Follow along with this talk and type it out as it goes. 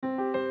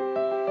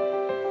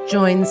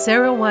Join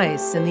Sarah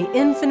Weiss in the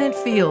infinite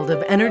field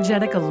of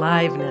energetic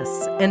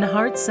aliveness and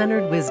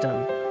heart-centered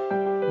wisdom.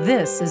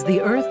 This is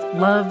the Earth,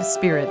 Love,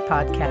 Spirit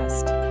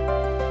podcast.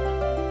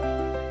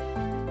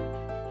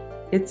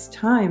 It's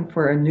time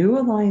for a new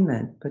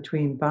alignment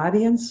between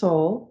body and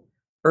soul,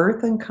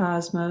 earth and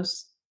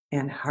cosmos,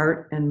 and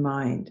heart and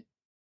mind.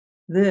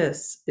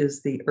 This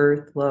is the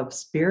Earth, Love,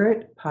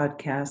 Spirit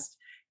podcast,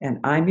 and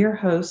I'm your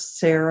host,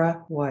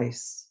 Sarah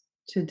Weiss.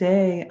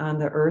 Today on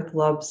the Earth,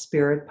 Love,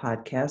 Spirit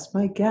podcast,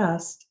 my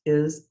guest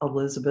is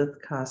Elizabeth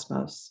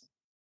Cosmos.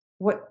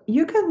 What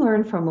you can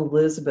learn from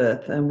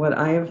Elizabeth, and what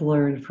I have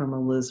learned from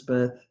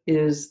Elizabeth,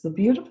 is the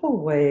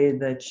beautiful way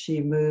that she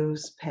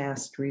moves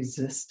past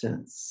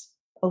resistance.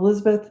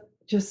 Elizabeth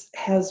just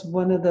has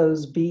one of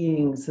those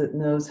beings that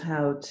knows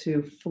how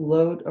to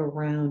float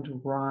around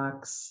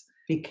rocks,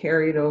 be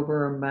carried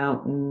over a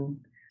mountain,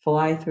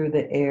 fly through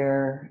the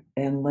air,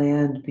 and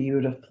land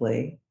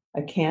beautifully.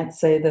 I can't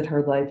say that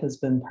her life has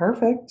been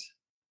perfect.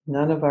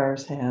 None of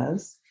ours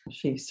has.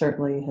 She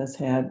certainly has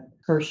had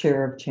her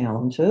share of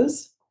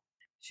challenges.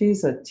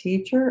 She's a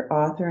teacher,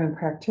 author, and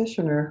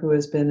practitioner who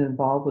has been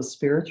involved with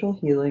spiritual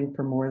healing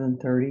for more than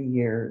 30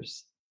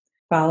 years.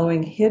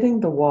 Following hitting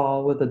the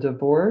wall with a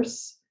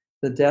divorce,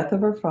 the death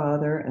of her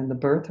father, and the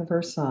birth of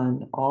her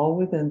son, all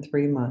within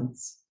 3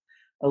 months,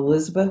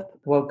 Elizabeth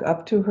woke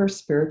up to her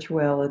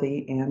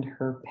spirituality and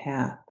her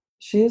path.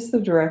 She is the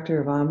director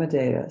of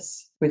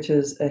Amadeus, which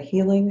is a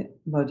healing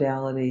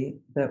modality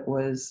that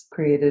was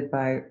created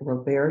by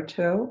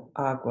Roberto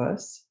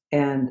Aguas.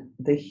 And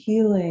the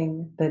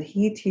healing that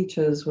he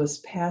teaches was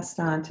passed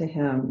on to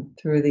him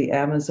through the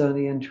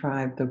Amazonian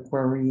tribe, the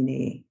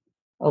Guarani.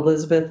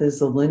 Elizabeth is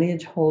the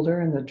lineage holder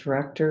and the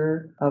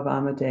director of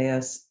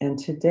Amadeus, and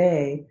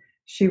today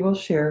she will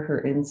share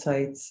her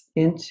insights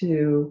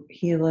into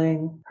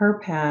healing, her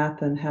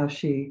path, and how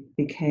she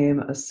became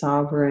a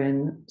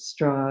sovereign,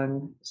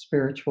 strong,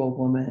 spiritual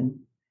woman,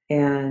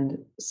 and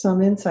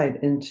some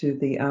insight into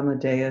the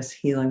Amadeus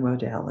healing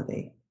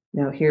modality.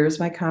 Now, here's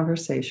my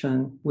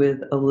conversation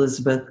with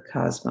Elizabeth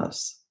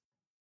Cosmos.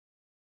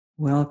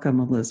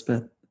 Welcome,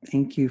 Elizabeth.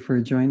 Thank you for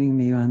joining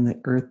me on the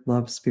Earth,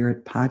 Love,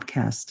 Spirit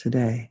podcast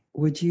today.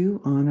 Would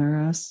you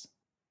honor us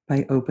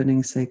by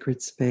opening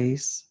sacred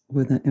space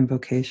with an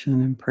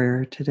invocation and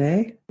prayer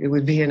today? It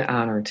would be an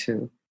honor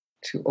to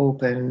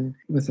open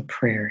with a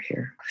prayer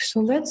here.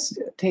 So let's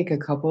take a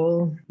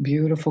couple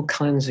beautiful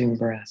cleansing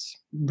breaths.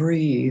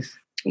 Breathe.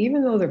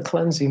 Even though they're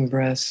cleansing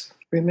breaths,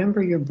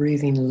 remember you're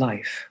breathing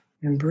life.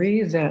 And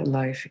breathe that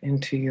life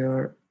into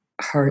your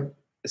heart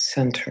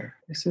center.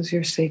 This is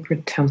your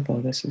sacred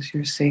temple. This is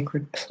your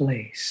sacred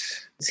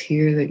place. It's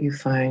here that you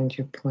find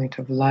your point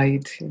of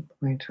light, your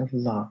point of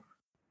love.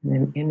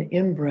 And in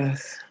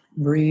in-breath,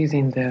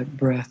 breathing that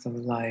breath of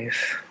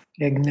life,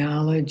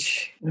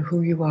 acknowledge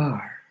who you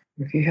are.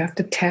 If you have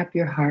to tap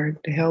your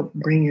heart to help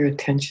bring your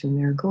attention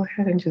there, go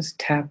ahead and just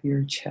tap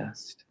your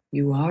chest.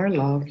 You are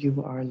love,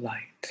 you are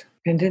light.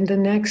 And in the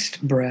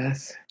next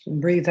breath,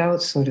 breathe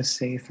out, so to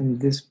say, from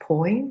this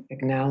point,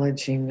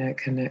 acknowledging that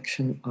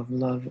connection of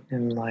love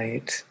and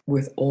light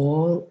with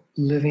all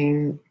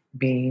living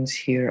beings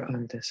here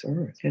on this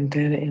earth. And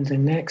then in the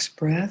next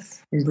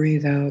breath,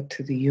 breathe out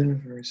to the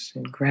universe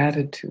in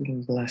gratitude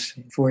and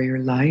blessing for your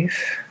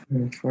life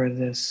and for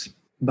this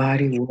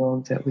body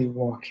world that we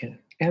walk in.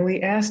 And we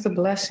ask the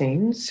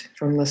blessings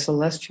from the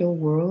celestial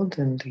world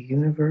and the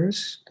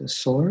universe, the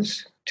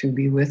source, to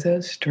be with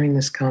us during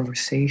this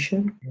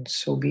conversation. And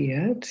so be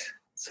it.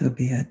 So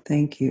be it.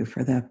 Thank you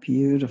for that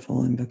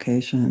beautiful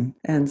invocation.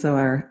 And so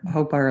I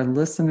hope our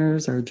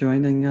listeners are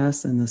joining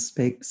us in this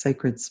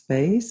sacred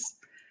space.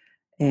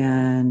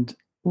 And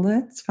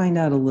let's find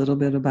out a little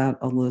bit about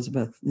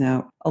Elizabeth.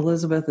 Now,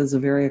 Elizabeth is a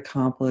very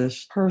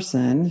accomplished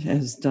person,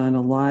 has done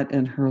a lot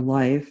in her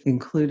life,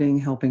 including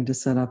helping to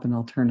set up an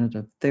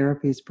alternative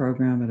therapies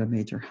program at a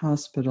major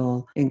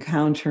hospital,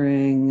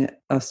 encountering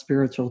a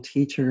spiritual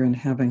teacher and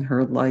having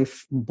her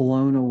life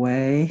blown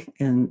away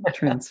and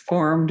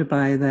transformed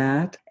by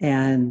that,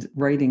 and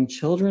writing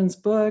children's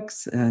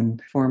books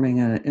and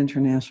forming an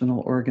international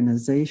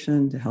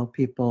organization to help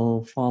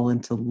people fall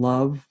into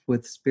love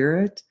with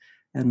spirit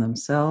and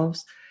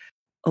themselves.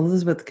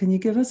 Elizabeth, can you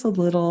give us a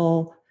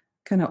little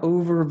kind of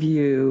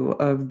overview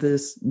of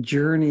this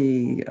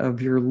journey of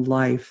your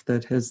life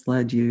that has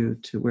led you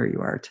to where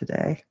you are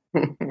today?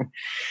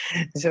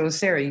 So,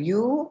 Sarah,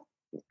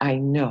 I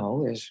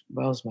know as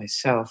well as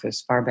myself,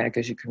 as far back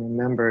as you can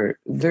remember,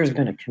 there's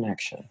been a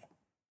connection.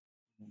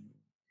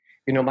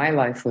 You know, my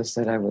life was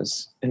that I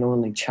was an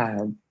only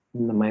child.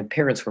 My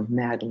parents were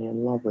madly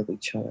in love with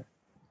each other,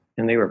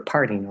 and they were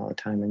partying all the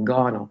time and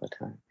gone all the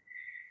time.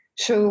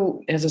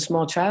 So as a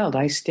small child,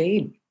 I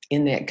stayed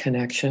in that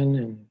connection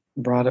and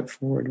brought it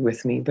forward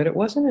with me. But it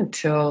wasn't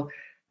until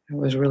I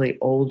was really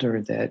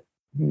older that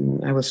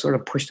I was sort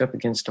of pushed up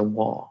against a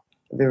wall.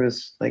 There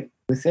was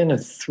within a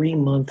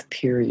 3-month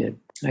period,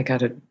 I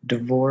got a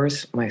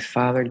divorce, my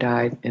father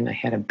died, and I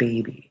had a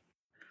baby.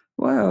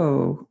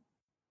 Whoa.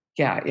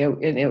 Yeah,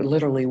 it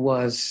literally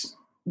was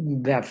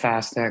that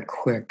fast, that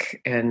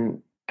quick.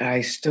 And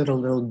I stood a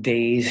little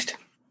dazed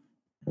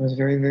I was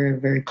very, very,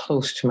 very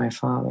close to my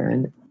father.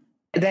 And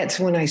that's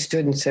when I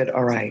stood and said,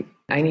 all right,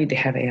 I need to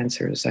have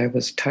answers. I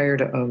was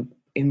tired of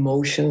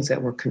emotions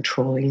that were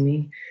controlling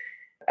me.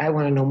 I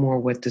want to know more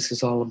what this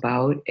is all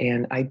about.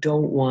 And I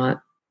don't want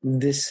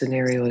this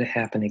scenario to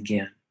happen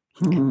again.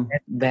 Hmm.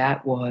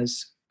 That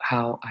was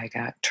how I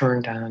got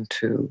turned on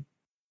to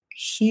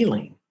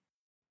healing.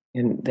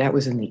 And that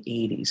was in the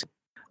 80s.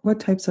 What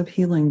types of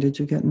healing did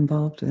you get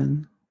involved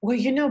in?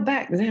 Well,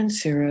 back then,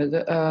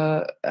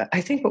 Sarah,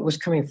 I think what was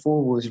coming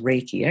forward was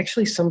Reiki.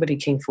 Actually, somebody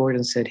came forward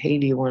and said, hey,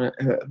 do you want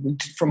to,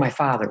 for my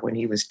father when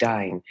he was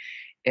dying.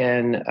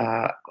 And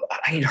I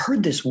had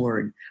heard this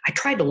word. I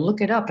tried to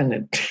look it up in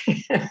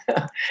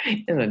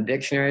the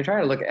dictionary. I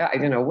tried to look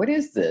at, what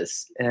is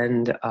this?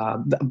 And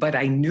but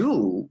I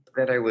knew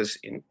that I was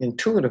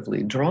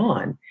intuitively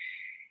drawn.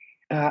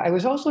 I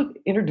was also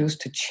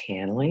introduced to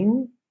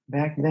channeling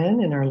back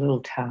then in our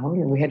little town,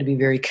 and we had to be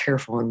very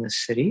careful in this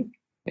city,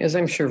 as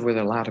I'm sure with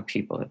a lot of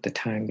people at the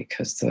time,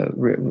 because the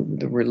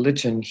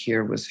religion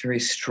here was very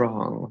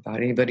strong about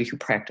anybody who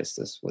practiced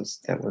this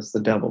that was the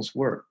devil's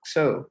work.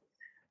 So,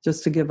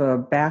 just to give a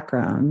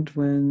background,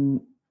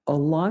 when a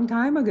long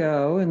time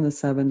ago in the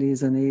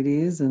 70s and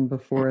 80s and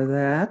before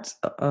that,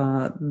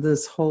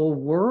 this whole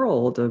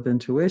world of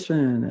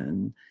intuition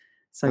and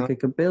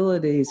psychic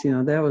abilities,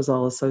 that was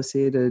all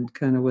associated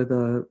kind of with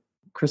a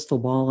crystal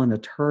ball and a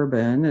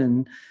turban.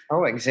 And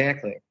oh,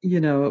 exactly.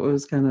 it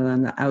was kind of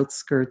on the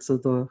outskirts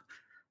of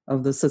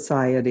the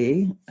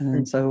society.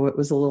 And so it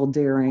was a little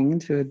daring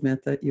to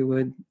admit that you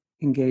would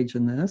engage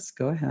in this.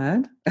 Go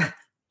ahead.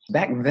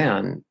 Back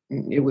then,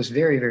 it was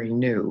very, very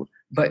new.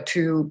 But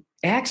to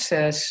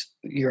access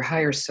your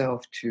higher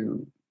self,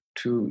 to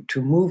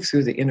move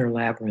through the inner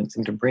labyrinth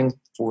and to bring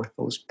forth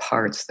those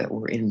parts that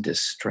were in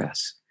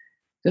distress,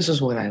 this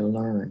is what I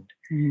learned.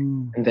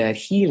 And that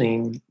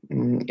healing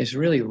is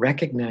really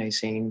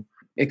recognizing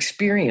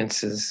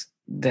experiences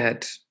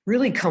that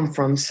really come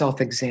from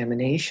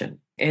self-examination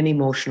and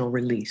emotional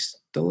release.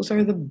 Those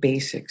are the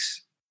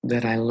basics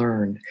that I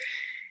learned.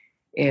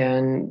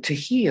 And to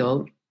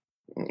heal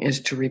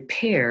is to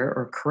repair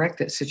or correct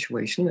that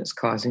situation that's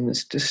causing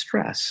this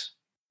distress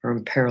or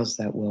imperils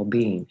that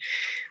well-being.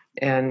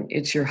 And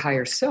it's your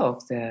higher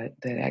self that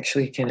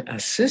actually can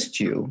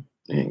assist you.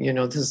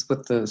 This is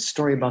what the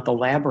story about the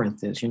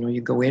labyrinth is.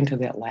 You go into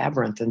that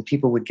labyrinth and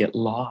people would get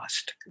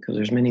lost because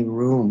there's many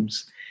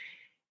rooms.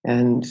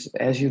 And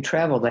as you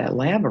travel that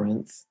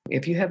labyrinth,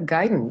 if you have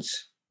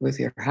guidance with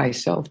your high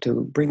self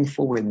to bring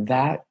forward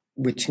that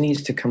which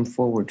needs to come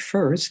forward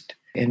first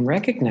and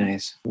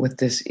recognize what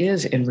this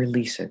is and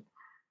release it.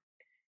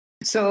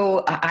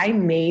 So I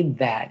made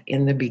that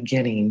in the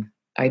beginning.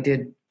 I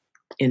did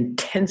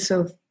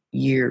intensive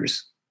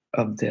years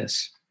of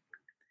this.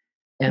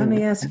 Let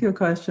me ask you a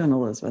question,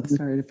 Elizabeth.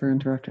 Sorry for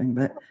interrupting,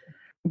 but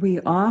we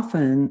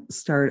often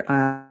start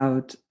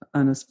out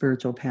on a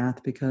spiritual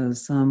path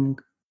because some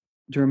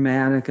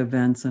dramatic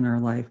events in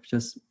our life,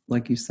 just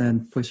like you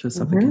said, push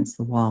us up against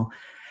the wall.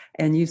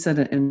 And you said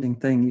an ending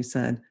thing. You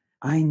said,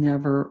 I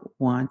never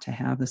want to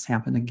have this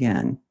happen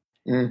again.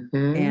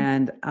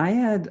 And I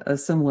had a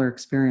similar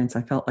experience.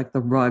 I felt like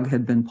the rug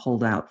had been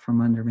pulled out from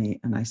under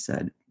me. And I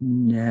said,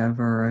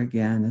 never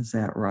again is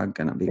that rug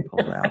going to be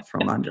pulled out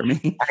from under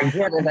me. I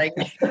get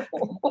it.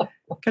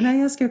 Can I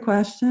ask you a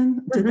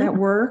question? Did that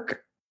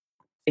work?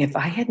 If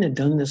I hadn't have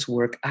done this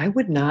work, I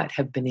would not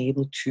have been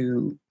able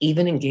to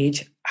even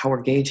engage how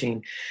we're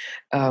gauging,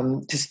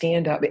 to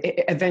stand up.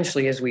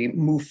 Eventually, as we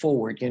move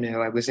forward,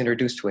 I was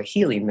introduced to a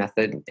healing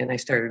method and I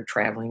started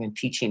traveling and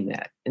teaching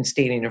that and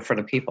standing in front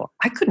of people.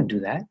 I couldn't do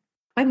that.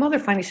 My mother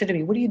finally said to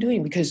me, what are you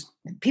doing? Because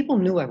people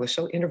knew I was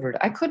so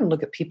introverted. I couldn't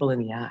look at people in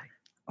the eye.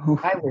 Oh.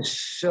 I was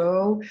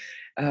so,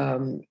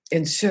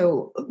 and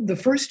so the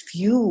first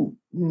few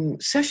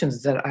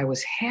sessions that I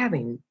was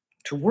having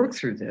to work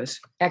through this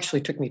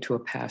actually took me to a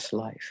past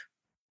life.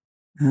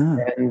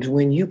 And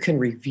when you can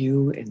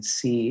review and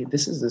see,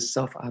 this is a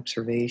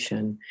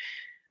self-observation,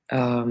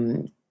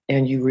 and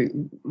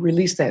you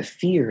release that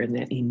fear and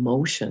that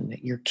emotion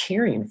that you're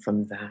carrying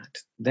from that,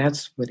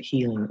 that's what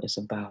healing is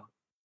about.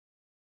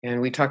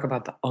 And we talk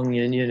about the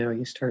onion,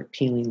 you start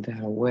peeling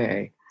that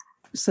away.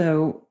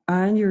 So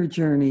on your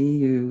journey,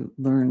 you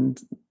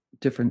learned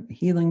different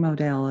healing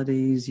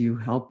modalities. You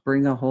helped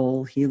bring a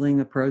whole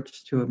healing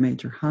approach to a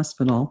major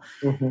hospital.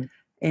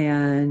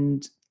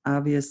 And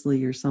obviously,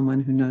 you're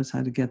someone who knows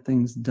how to get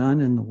things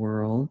done in the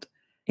world.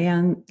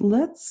 And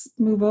let's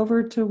move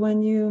over to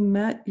when you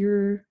met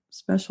your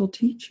special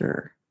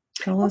teacher.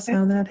 Tell us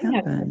how that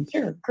happened.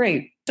 Sure,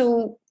 great.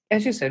 So,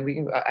 as you said,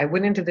 I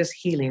went into this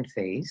healing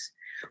phase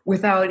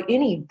without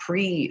any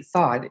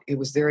pre-thought. It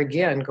was there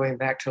again, going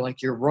back to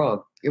like your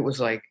rug. It was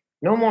like,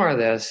 no more of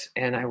this.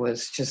 And I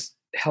was just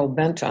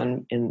hell-bent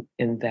on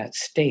in that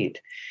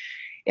state.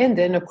 And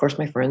then, of course,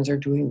 my friends are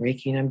doing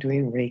Reiki and I'm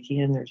doing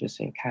Reiki and they're just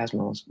saying,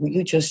 Cosmos, will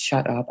you just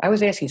shut up? I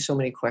was asking so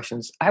many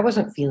questions. I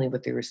wasn't feeling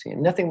what they were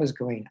saying. Nothing was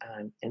going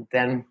on. And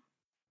then,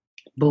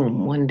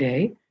 boom, one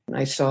day,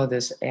 I saw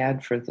this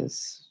ad for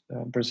this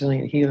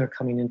Brazilian healer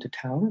coming into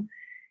town.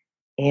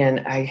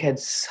 And I had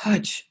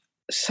such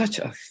such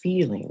a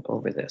feeling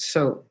over this.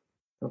 So,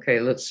 okay,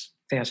 let's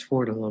fast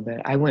forward a little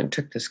bit. I went and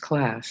took this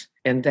class,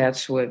 and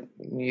that's what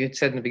you had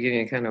said in the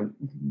beginning, it kind of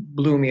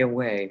blew me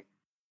away.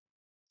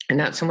 And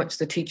not so much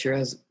the teacher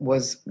as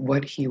was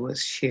what he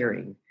was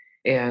sharing.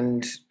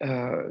 And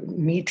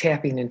me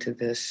tapping into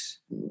this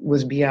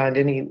was beyond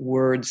any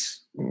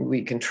words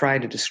we can try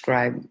to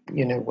describe,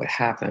 what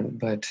happened.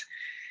 But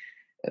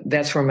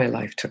that's where my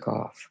life took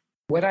off.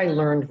 What I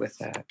learned with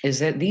that is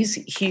that these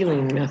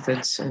healing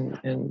methods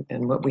and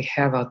what we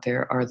have out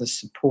there are the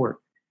support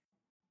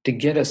to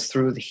get us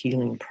through the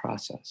healing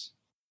process.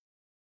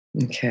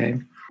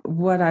 Okay.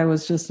 What I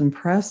was just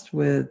impressed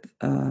with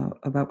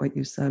about what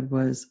you said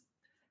was,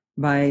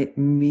 by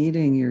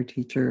meeting your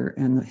teacher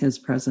and his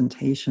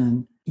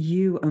presentation,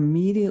 you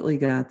immediately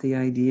got the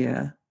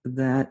idea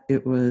that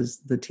it was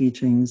the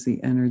teachings,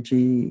 the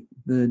energy,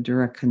 the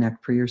direct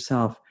connect for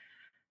yourself.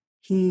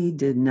 He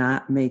did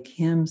not make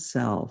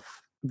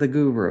himself the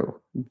guru,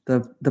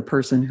 the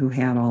person who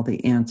had all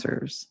the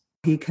answers.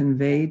 He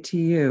conveyed to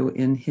you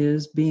in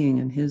his being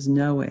and his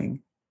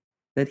knowing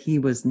that he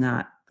was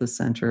not the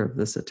center of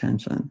this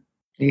attention.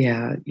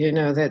 Yeah,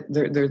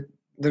 that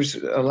there's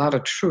a lot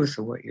of truth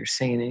in what you're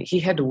saying. And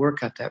he had to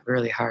work at that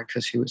really hard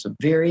because he was a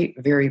very,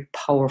 very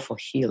powerful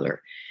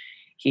healer.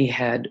 He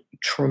had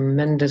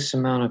tremendous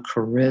amount of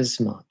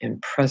charisma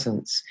and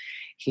presence.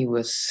 He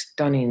was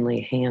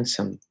stunningly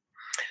handsome.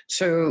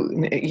 So,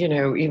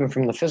 even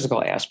from the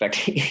physical aspect,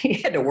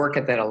 he had to work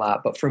at that a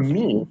lot. But for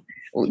me,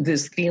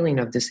 this feeling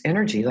of this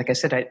energy, like I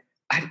said,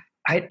 I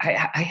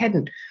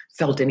hadn't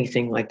felt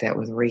anything like that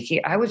with Reiki.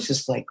 I was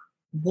just like,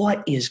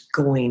 what is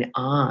going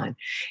on?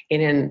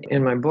 And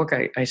in my book,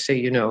 I say,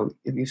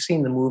 if you've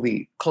seen the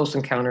movie Close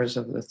Encounters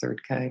of the Third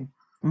Kind,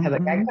 how the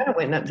guy kind of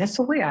went, that's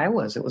the way I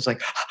was. It was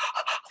like,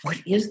 what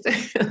is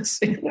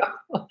this?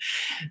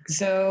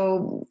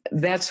 So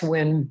that's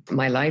when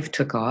my life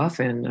took off,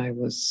 and I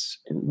was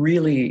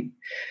really,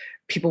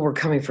 people were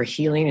coming for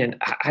healing,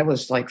 and I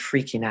was like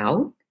freaking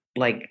out.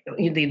 Like,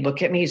 they'd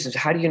look at me, he says,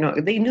 how do you know?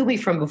 They knew me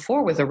from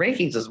before with the Reiki.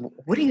 He says,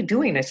 what are you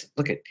doing? I said,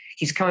 look,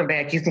 he's coming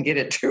back. You can get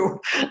it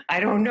too. I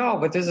don't know,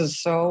 but this is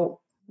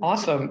so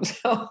awesome.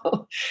 So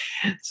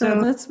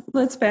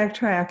let's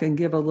backtrack and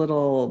give a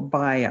little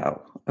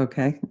bio,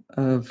 okay,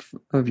 of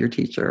your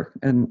teacher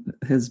and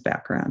his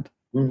background.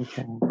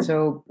 Okay.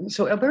 So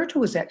Alberto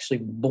was actually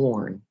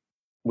born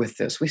with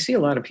this. We see a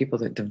lot of people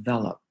that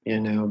develop,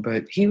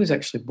 but he was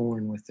actually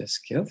born with this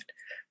gift.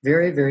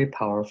 Very, very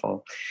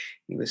powerful.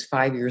 He was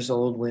 5 years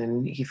old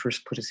when he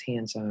first put his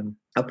hands on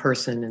a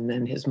person, and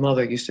then his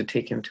mother used to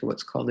take him to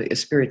what's called the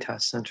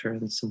Espiritas Center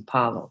in São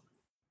Paulo.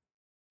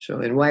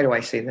 So, and why do I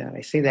say that?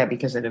 I say that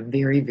because at a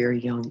very, very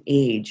young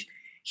age,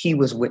 he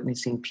was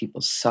witnessing people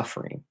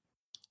suffering.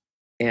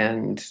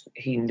 And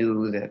he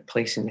knew that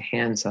placing the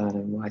hands on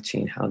and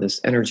watching how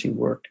this energy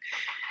worked,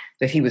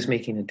 that he was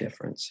making a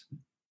difference.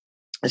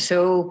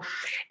 So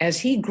as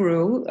he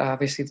grew,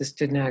 obviously this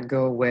did not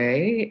go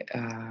away.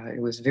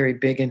 It was very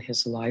big in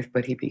his life,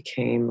 but he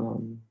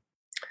became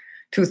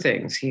two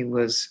things. He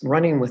was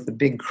running with the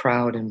big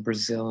crowd in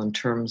Brazil in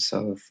terms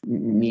of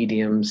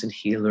mediums and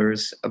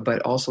healers,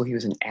 but also he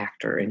was an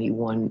actor and he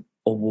won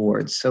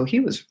awards. So he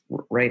was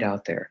right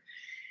out there.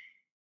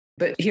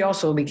 But he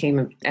also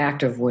became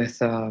active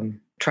with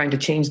trying to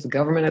change the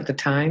government at the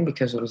time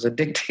because it was a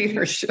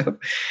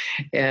dictatorship,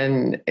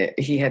 and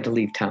he had to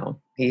leave town.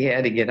 He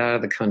had to get out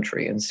of the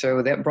country. And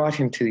so that brought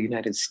him to the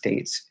United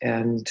States.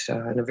 And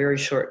in a very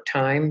short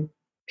time,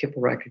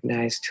 people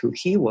recognized who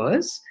he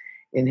was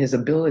and his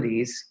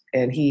abilities.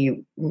 And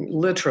he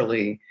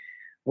literally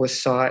was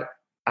sought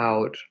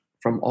out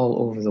from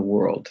all over the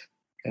world.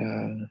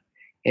 And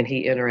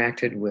he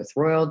interacted with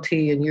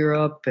royalty in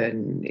Europe,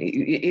 and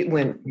it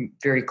went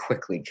very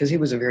quickly because he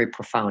was a very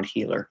profound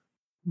healer.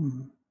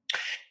 Mm-hmm.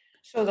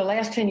 So the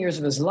last 10 years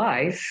of his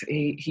life,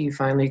 he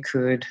finally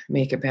could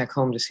make it back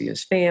home to see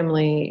his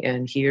family.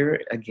 And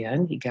here,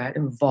 again, he got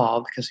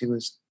involved because he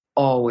was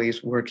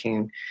always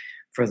working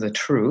for the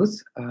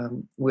truth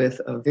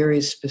with a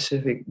very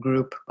specific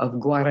group of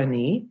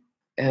Guarani,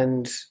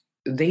 and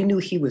they knew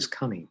he was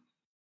coming.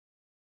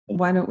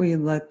 Why don't we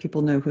let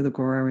people know who the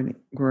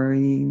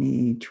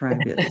Guarani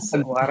tribe is?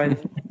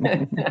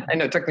 I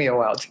know it took me a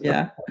while to.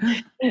 Yeah.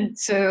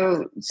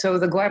 So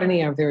the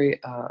Guarani are a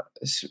very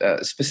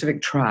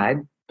specific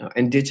tribe,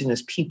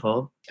 indigenous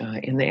people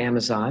in the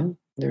Amazon.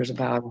 There's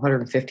about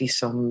 150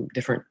 some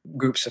different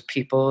groups of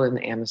people in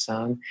the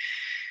Amazon.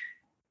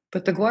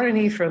 But the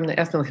Guarani, from the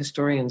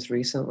ethnohistorians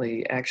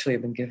recently, actually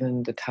have been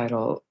given the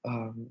title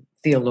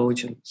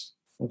theologians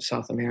of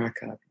South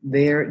America.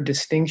 Their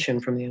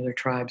distinction from the other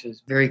tribes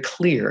is very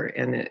clear,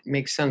 and it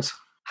makes sense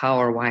how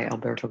or why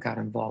Alberto got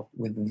involved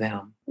with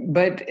them.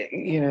 But,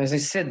 as I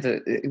said,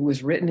 it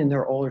was written in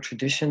their older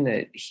tradition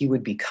that he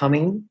would be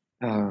coming.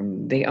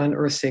 They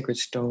unearthed sacred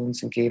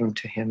stones and gave them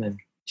to him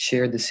and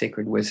shared the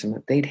sacred wisdom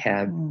that they'd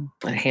had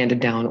handed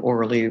down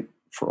orally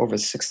for over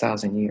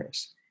 6,000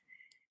 years.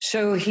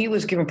 So he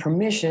was given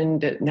permission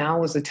that now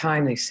was the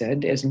time, they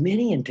said, as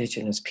many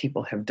indigenous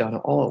people have done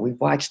we've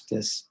watched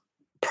this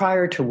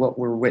prior to what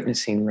we're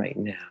witnessing right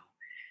now.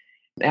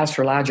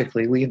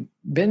 astrologically, we've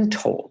been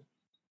told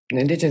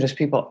Indigenous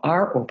people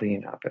are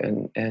opening up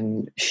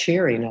and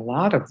sharing a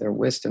lot of their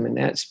wisdom, and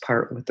that's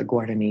part what the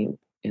Guarani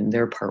in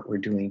their part we're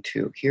doing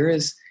too. Here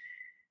is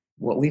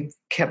what we've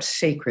kept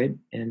sacred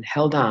and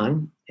held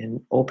on and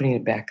opening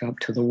it back up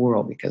to the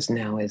world, because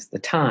now is the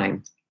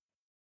time.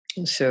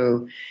 And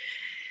so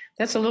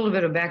that's a little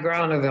bit of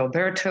background of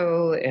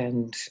Alberto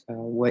and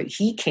what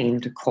he came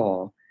to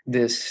call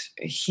this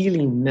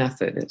healing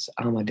method is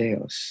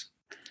Amadeus.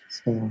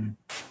 So,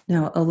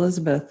 now,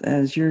 Elizabeth,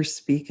 as you're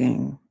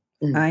speaking,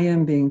 I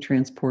am being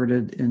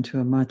transported into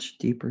a much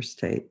deeper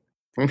state.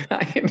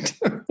 I am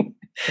too.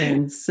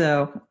 And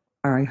so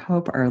I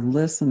hope our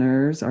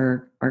listeners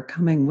are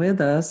coming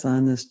with us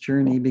on this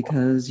journey,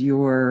 because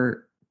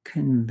you're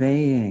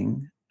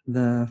conveying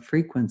the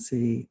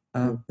frequency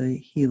of the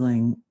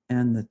healing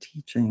and the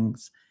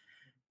teachings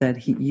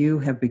that you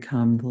have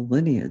become the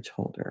lineage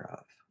holder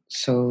of.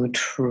 So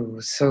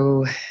true.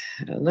 So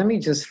let me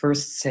just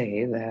first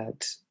say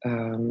that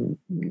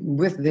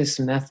with this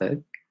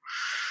method,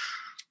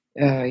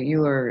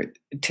 you are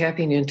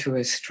tapping into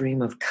a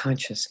stream of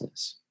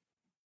consciousness.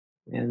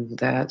 And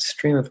that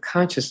stream of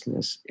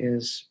consciousness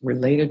is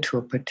related to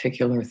a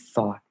particular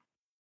thought.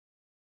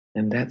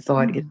 And that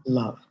thought is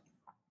love.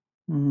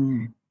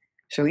 Mm.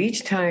 So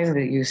each time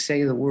that you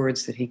say the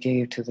words that he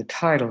gave to the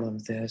title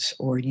of this,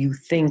 or you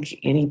think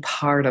any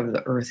part of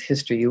the earth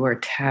history, you are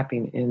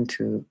tapping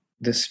into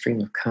this stream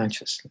of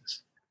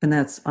consciousness. And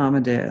that's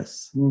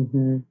Amadeus.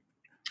 Mm-hmm.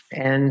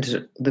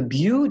 And the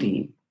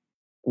beauty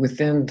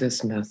within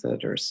this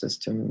method or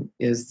system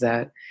is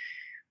that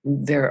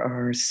there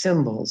are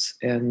symbols,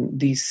 and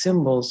these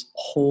symbols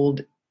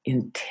hold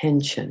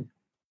intention.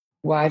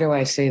 Why do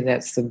I say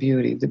that's the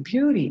beauty? The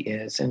beauty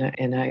is, and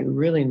I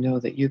really know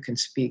that you can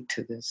speak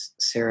to this,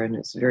 Sarah, and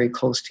it's very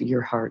close to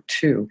your heart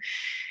too,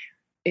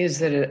 is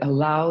that it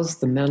allows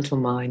the mental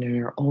mind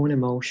and our own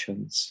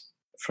emotions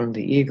from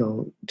the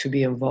ego to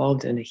be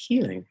involved in a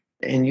healing.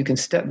 And you can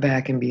step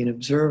back and be an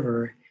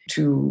observer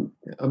to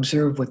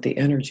observe what the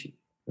energy,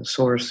 the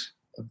source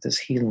of this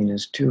healing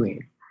is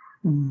doing.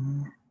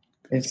 Mm.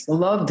 It's the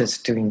love that's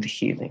doing the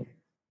healing.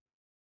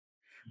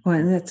 Well,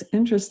 and it's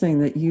interesting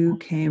that you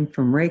came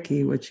from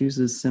Reiki, which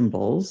uses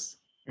symbols,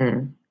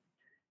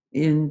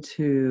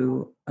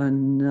 into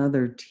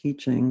another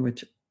teaching,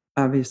 which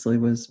obviously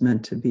was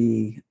meant to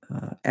be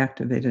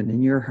activated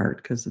in your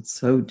heart because it's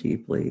so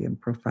deeply and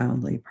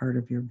profoundly part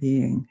of your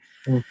being.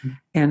 Mm-hmm.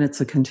 And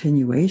it's a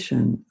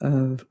continuation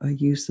of a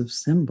use of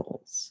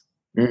symbols.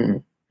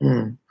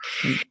 Mm-hmm.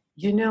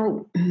 You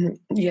know,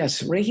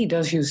 yes, Reiki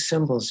does use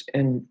symbols,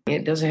 and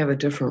it does have a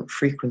different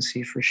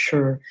frequency for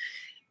sure.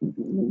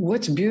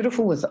 What's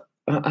beautiful with,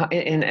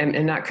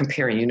 and not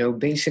comparing, you know,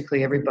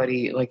 basically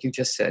everybody, like you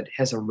just said,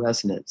 has a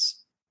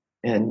resonance.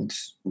 And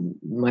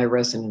my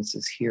resonance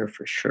is here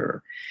for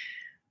sure.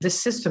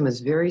 This system is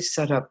very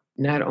set up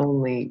not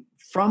only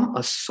from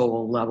a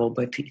soul level,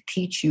 but to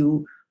teach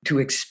you to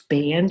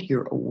expand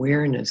your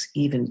awareness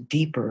even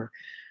deeper,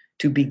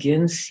 to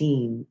begin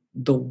seeing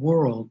the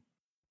world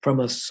from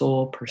a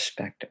soul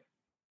perspective.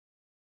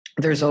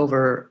 There's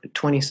over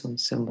 20-some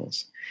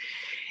symbols.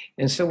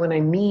 And so what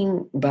I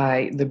mean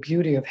by the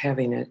beauty of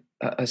having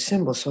a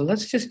symbol, so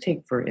let's just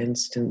take, for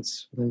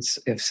instance,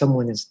 if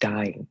someone is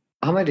dying.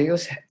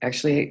 Amadeus,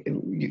 actually,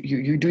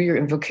 you do your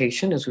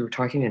invocation, as we were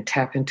talking, and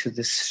tap into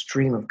this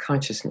stream of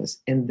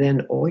consciousness. And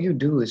then all you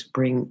do is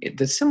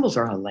the symbols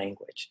are a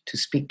language to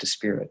speak to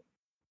spirit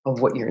of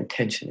what your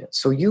intention is.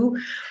 So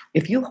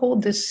if you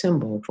hold this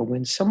symbol for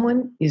when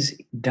someone is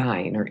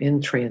dying or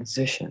in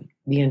transition,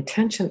 the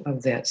intention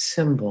of that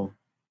symbol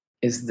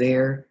is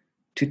there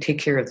to take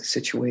care of the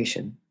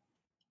situation.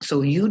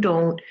 So you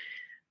don't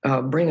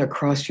bring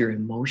across your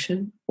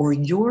emotion or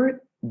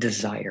your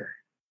desire.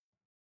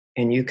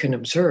 And you can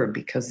observe,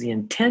 because the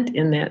intent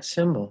in that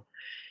symbol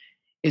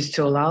is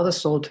to allow the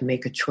soul to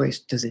make a choice.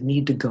 Does it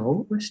need to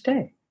go or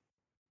stay?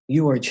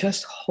 You are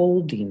just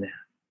holding that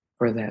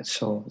for that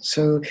soul.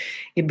 So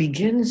it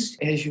begins,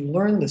 as you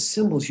learn the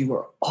symbols, you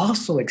are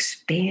also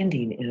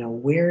expanding in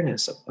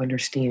awareness of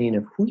understanding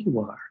of who you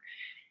are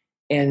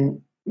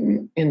and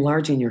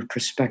enlarging your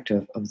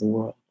perspective of the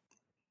world.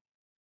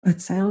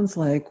 It sounds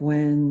like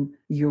when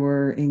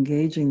you're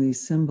engaging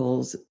these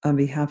symbols on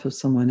behalf of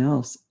someone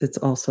else, it's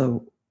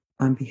also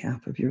on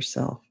behalf of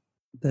yourself,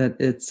 that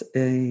it's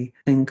a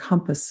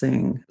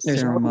encompassing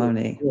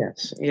ceremony.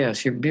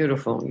 Yes, you're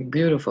beautiful. You're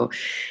beautiful.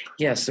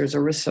 Yes, there's a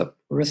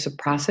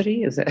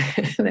reciprocity, is that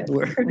that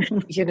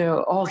word? You know,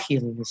 all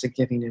healing is a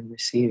giving and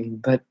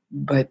receiving.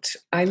 But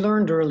I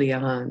learned early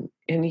on,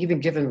 and even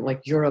given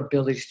like your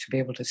ability to be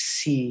able to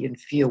see and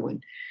feel,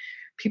 when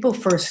people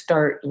first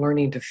start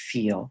learning to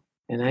feel,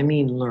 and I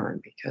mean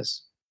learn,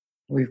 because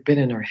we've been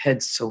in our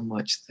heads so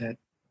much that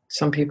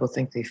some people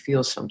think they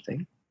feel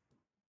something.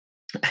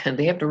 And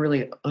they have to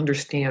really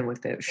understand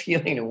what that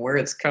feeling and where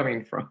it's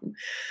coming from,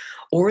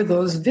 or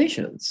those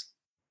visions.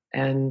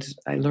 And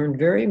I learned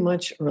very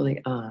much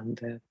early on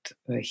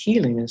that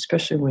healing,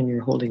 especially when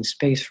you're holding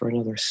space for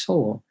another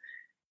soul,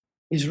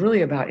 is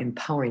really about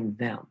empowering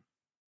them,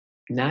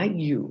 not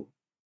you,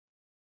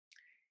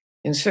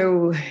 And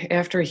so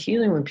after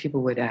healing, when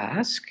people would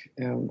ask,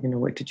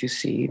 what did you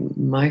see?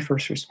 My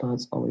first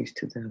response always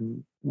to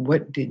them,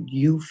 what did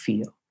you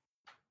feel?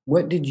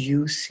 What did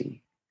you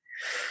see?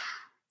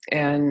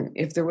 And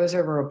if there was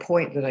ever a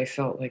point that I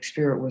felt like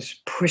Spirit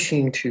was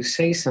pushing to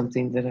say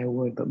something, that I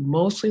would. But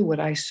mostly what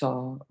I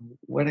saw,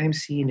 what I'm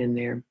seeing in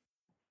there,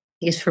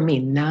 is for me,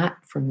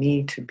 not for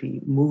me to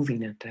be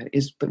moving at that,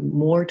 but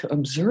more to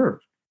observe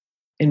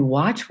and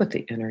watch what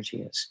the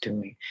energy is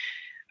doing.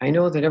 I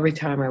know that every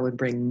time I would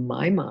bring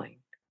my mind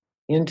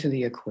into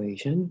the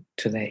equation,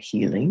 to that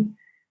healing,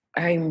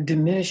 I'm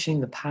diminishing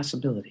the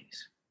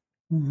possibilities.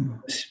 Mm-hmm.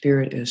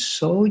 Spirit is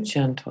so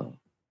gentle,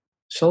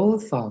 so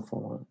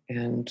thoughtful,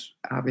 and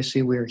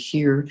obviously we're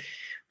here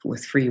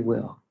with free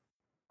will.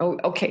 Oh,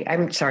 okay.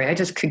 I'm sorry. I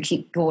just could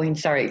keep going.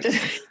 Sorry.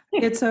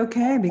 It's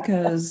okay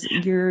because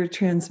you're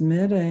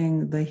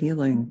transmitting the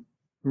healing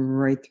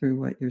right through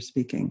what you're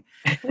speaking.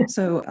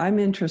 So I'm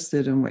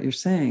interested in what you're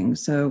saying.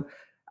 So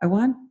I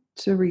want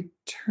to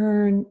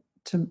return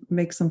to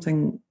make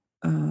something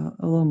a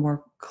little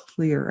more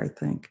clear, I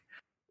think.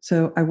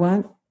 So I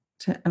want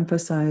to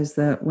emphasize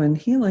that when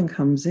healing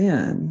comes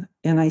in,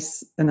 and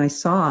I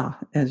saw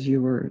as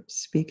you were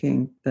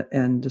speaking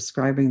and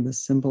describing the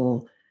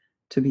symbol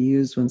to be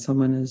used when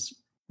someone is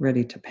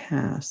ready to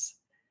pass,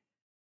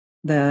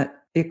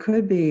 that it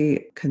could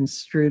be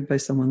construed by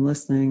someone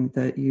listening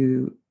that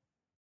you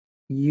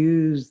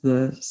use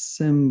the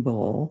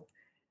symbol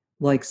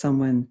like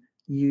someone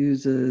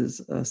uses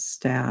a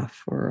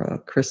staff or a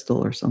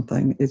crystal or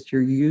something. It's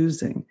you're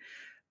using.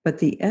 But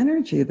the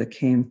energy that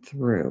came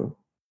through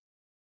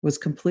was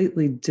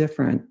completely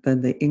different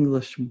than the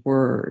English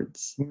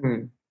words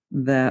Mhm.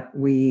 that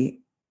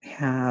we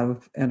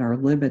have and are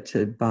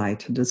limited by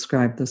to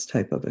describe this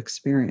type of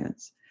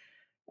experience.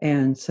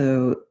 And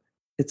so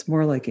it's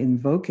more like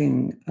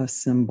invoking a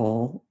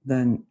symbol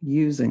than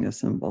using a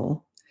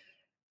symbol,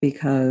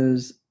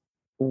 because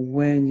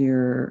when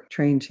you're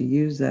trained to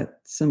use that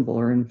symbol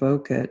or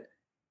invoke it,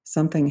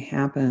 something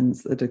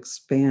happens that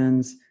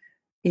expands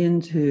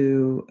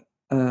into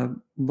a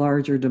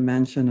larger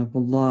dimension of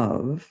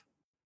love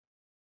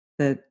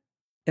that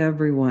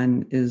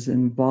everyone is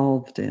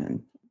involved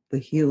in. The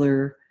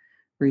healer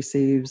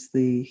receives,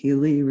 the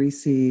healee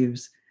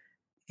receives,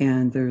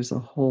 and there's a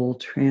whole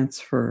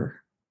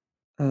transfer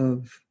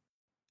of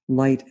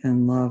light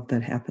and love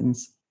that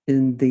happens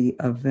in the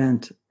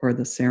event or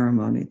the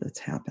ceremony that's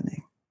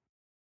happening.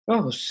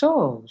 Oh,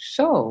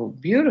 so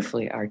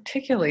beautifully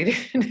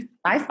articulated.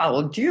 I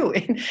followed you,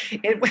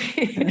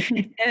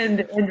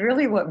 and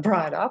really, what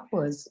brought up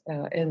was,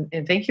 and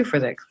thank you for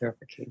that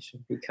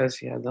clarification, because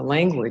the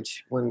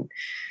language, when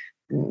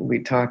we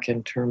talk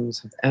in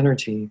terms of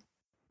energy,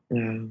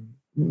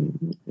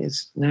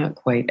 is not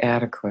quite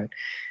adequate.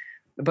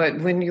 But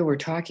when you were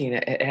talking,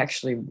 it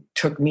actually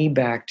took me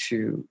back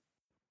to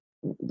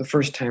the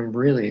first time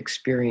really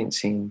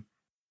experiencing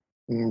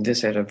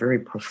this at a very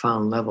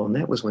profound level, and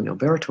that was when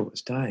Alberto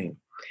was dying.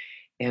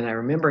 And I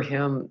remember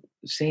him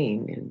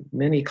saying in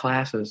many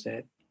classes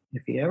that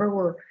if he ever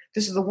were,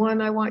 this is the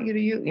one I want you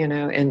to use,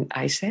 and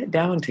I sat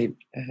down to,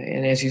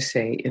 and as you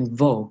say,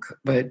 invoke,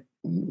 but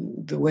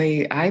the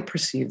way I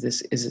perceive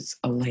this is it's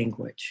a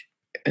language.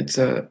 It's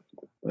a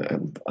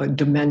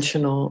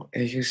dimensional,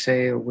 as you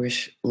say, a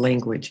wish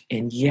language.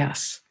 And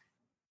yes,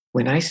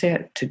 when I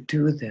sat to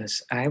do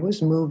this, I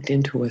was moved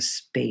into a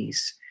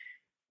space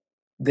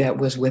that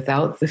was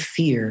without the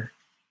fear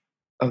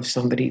of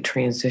somebody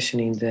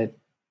transitioning that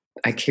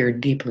I cared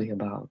deeply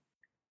about.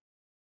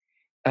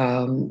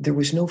 There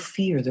was no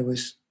fear. There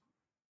was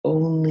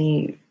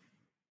only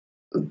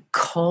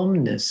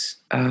calmness.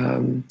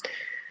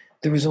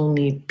 There was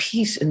only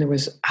peace, and there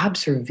was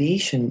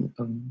observation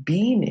of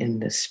being in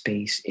this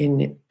space.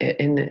 A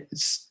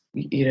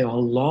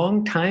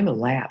long time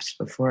elapsed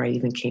before I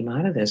even came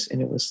out of this,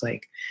 and it was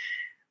like,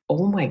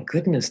 oh my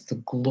goodness, the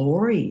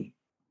glory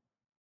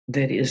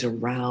that is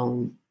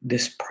around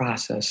this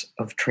process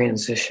of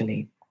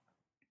transitioning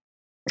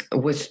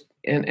was,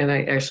 and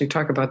I actually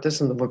talk about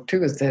this in the book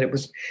too, is that it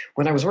was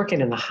when I was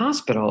working in the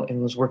hospital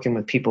and was working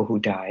with people who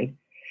died,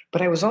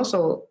 but I was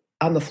also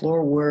on the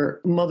floor where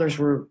mothers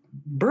were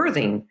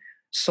birthing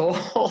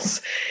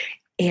souls.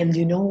 And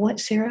you know what,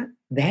 Sarah?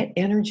 That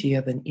energy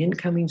of an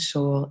incoming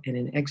soul and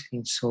an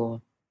exiting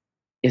soul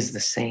is the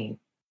same.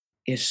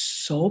 Is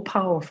so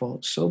powerful,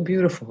 so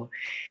beautiful.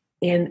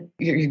 And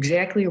you're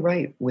exactly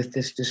right with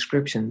this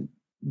description.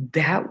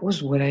 That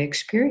was what I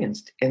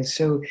experienced. And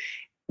so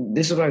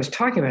this is what I was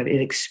talking about.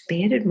 It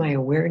expanded my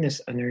awareness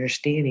and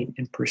understanding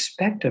and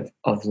perspective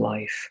of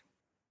life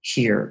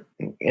here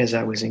as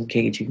I was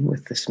engaging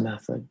with this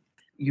method.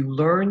 You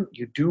learn,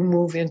 you do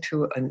move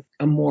into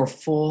a more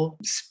full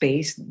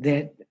space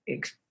that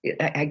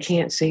I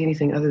can't say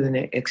anything other than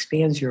it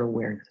expands your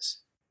awareness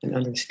and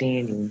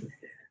understanding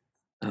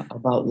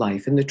about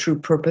life and the true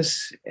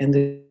purpose and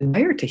the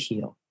desire to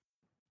heal.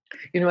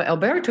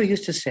 Alberto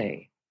used to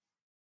say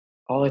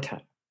all the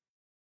time,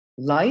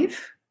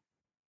 life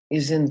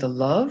is in the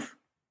love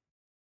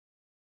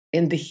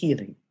and the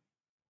healing.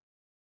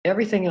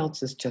 Everything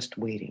else is just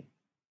waiting.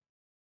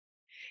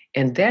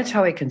 And that's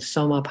how I can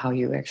sum up how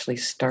you actually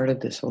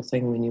started this whole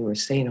thing when you were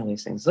saying all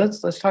these things.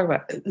 Let's talk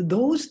about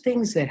those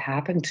things that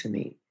happened to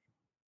me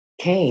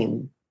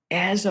came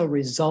as a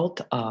result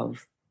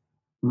of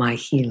my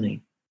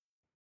healing,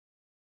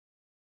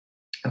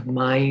 of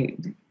my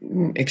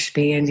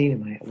expanding,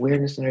 and my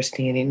awareness and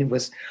understanding. It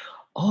was,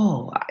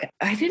 I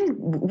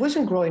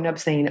wasn't growing up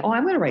saying,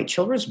 I'm going to write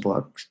children's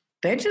books.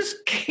 That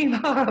just came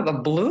out of the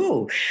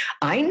blue.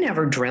 I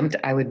never dreamt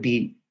I would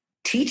be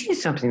teaching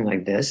something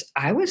like this.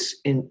 I was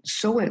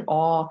so in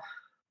awe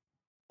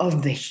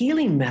of the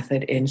healing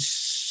method and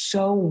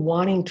so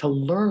wanting to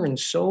learn,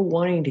 so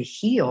wanting to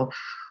heal.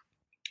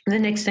 And the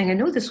next thing I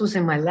knew, this was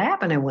in my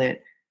lap, and I went,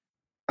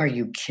 are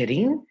you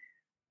kidding?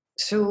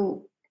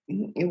 So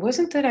it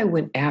wasn't that I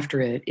went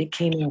after it. It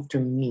came after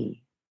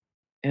me.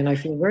 And I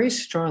feel very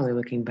strongly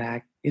looking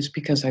back, it's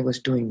because I was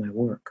doing my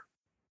work.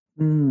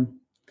 Mm.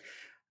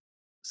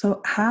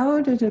 So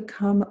how did it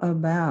come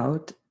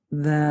about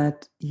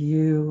that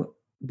you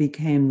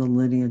became the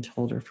lineage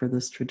holder for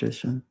this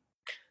tradition?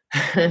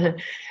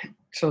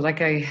 So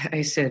like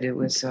I said, it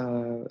was,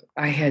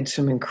 I had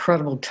some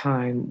incredible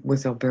time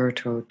with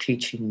Alberto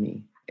teaching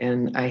me.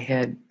 And I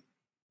had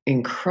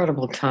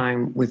incredible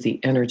time with the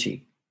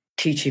energy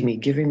teaching me,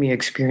 giving me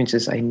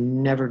experiences I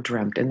never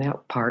dreamt. And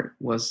that part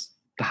was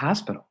the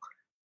hospital.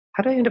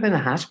 How did I end up in the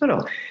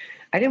hospital?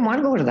 I didn't want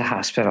to go to the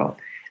hospital.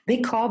 They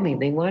called me.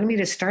 They wanted me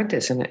to start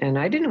this, and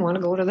I didn't want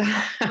to go to the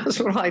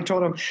hospital. I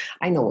told them,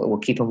 I know it will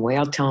keep them away.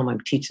 I'll tell them I'm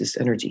teaching this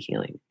energy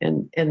healing.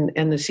 And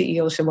the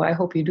CEO said, well, I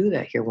hope you do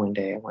that here one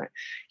day. I went,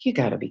 you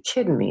got to be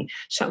kidding me.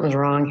 Something's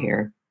wrong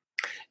here.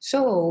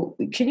 So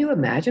can you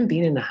imagine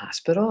being in the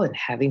hospital and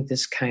having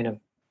this kind of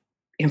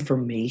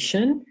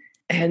information?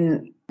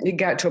 And it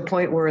got to a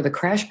point where the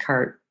crash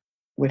cart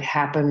would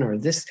happen, or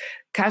this,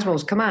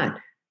 Cosmos, come on.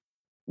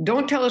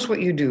 Don't tell us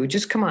what you do.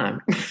 Just come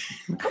on.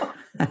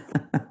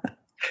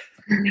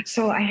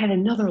 So I had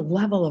another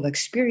level of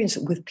experience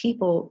with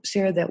people,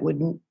 Sarah, that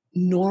would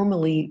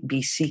normally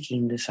be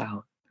seeking this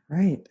out.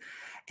 Right.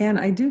 And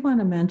I do want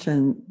to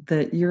mention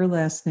that your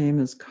last name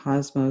is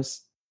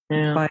Cosmos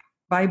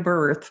by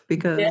birth,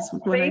 because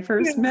when I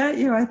first met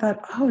you, I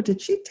thought,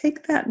 did she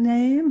take that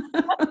name?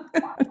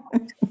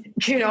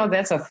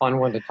 That's a fun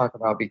one to talk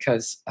about,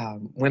 because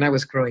when I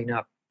was growing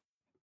up,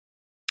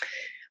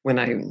 when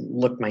I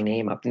looked my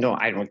name up,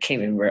 I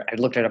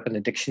looked it up in the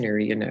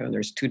dictionary, and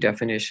there's two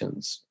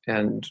definitions.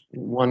 And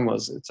one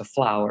was it's a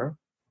flower,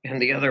 and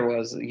the other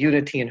was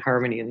unity and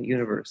harmony in the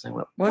universe. And I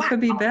went, what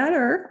could be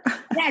better?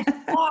 That's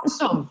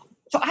awesome.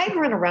 So I'd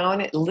run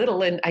around at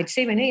little, and I'd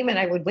say my name, and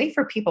I would wait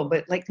for people,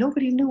 but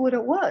nobody knew what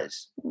it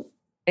was.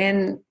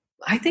 And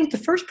I think the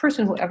first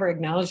person who ever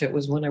acknowledged it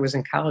was when I was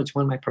in college.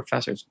 One of my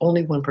professors,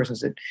 only one person,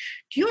 said,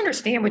 do you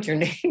understand what your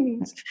name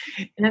means?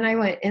 And then I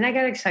went, and I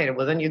got excited.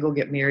 Well, then you go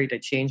get married. I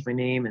changed my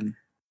name. And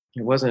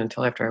it wasn't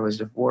until after I was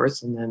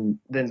divorced, and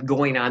then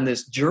going on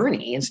this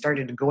journey and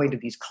started going to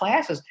these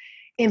classes.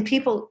 And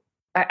people,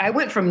 I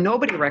went from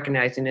nobody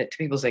recognizing it to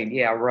people saying,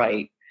 yeah,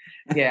 right.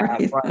 Yeah,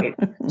 right.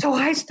 So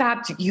I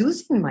stopped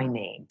using my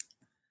name.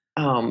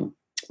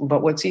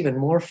 But what's even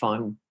more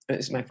fun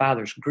is my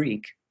father's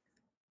Greek.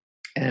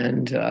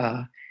 And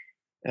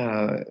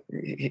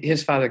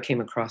his father came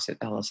across at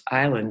Ellis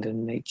Island,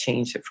 and they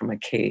changed it from a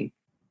K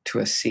to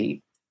a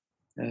C.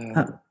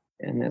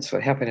 And that's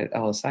what happened at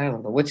Ellis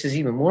Island. But which is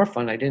even more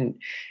fun,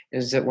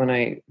 is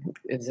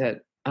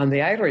that on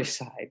the Irish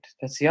side,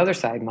 that's the other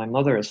side, my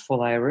mother is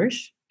full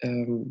Irish,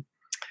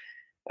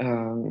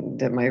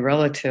 that my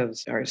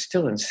relatives are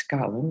still in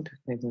Scotland.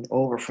 They've been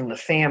over from the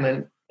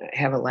famine,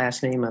 have a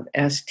last name of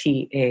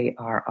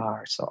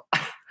Starr. So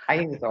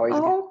I was always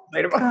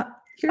excited about it.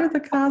 You're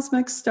the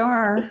cosmic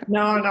star.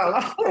 No,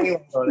 I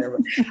won't go there.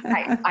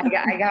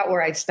 I got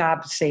where I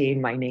stopped saying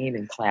my name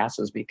in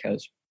classes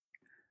because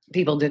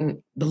people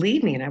didn't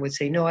believe me, and I would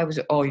say, no, I was,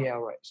 oh yeah,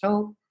 right.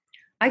 So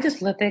I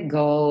just let that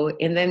go.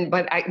 And then,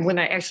 when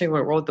I actually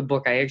wrote the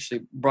book, I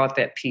actually brought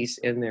that piece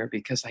in there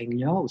because I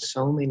know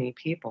so many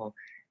people.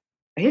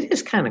 It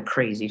is kind of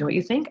crazy, don't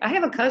you think? I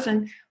have a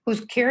cousin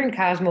who's Karen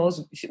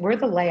Cosmos. We're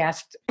the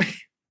last.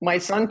 My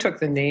son took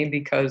the name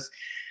because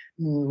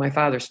my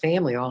father's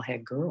family all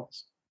had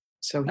girls.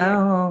 So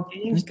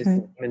he changed his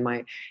name,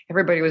 and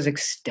everybody was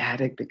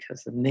ecstatic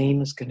because the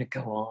name is going to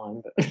go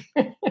on.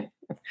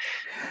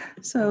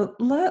 So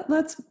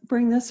let's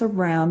bring this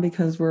around,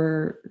 because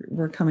we're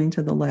coming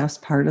to the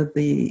last part of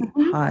the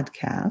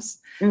podcast.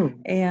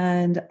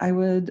 And I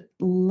would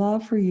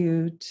love for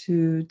you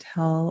to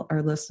tell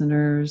our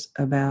listeners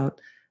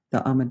about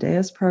the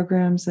Amadeus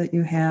programs that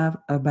you have,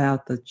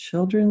 about the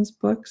children's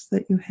books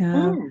that you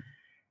have,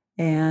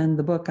 and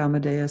the book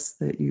Amadeus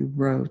that you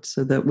wrote,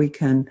 so that we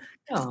can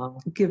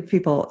give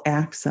people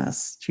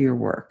access to your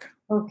work.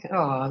 Okay.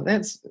 Oh,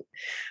 that's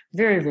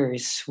very, very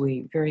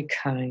sweet, very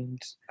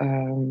kind.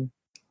 I'm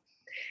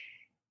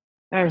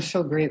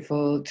so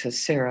grateful to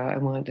Sarah. I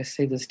wanted to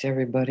say this to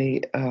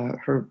everybody.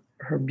 Her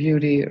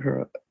beauty,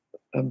 her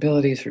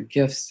abilities, her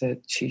gifts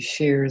that she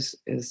shares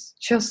is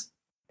just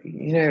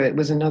it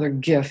was another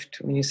gift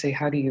when you say,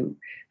 how do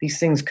these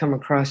things come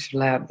across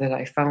your lap, that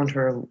I found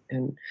her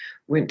and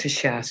went to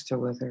Shasta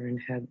with her and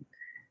had,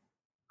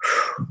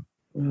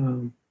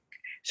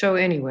 so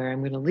anyway, I'm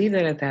going to leave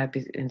that at that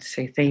and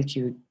say thank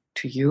you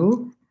to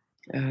you.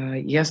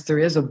 Yes, there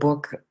is a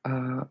book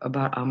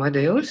about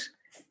Amadeus.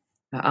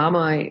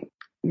 Ama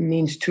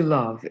means to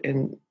love,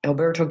 and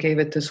Alberto gave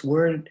it this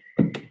word.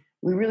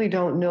 We really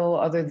don't know,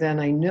 other than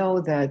I know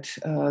that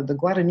the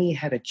Guarani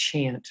had a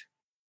chant,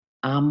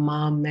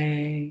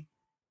 Amame,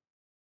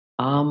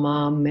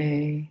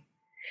 Amame.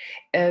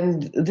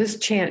 And this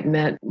chant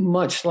meant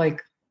much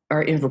like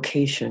our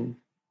invocation,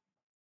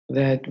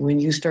 that when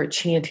you start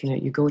chanting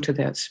it, you go to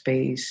that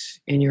space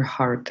in your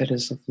heart that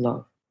is of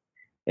love,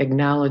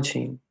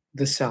 acknowledging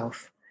the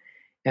self.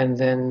 And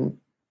then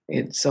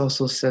it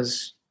also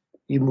says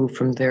you move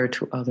from there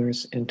to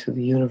others and to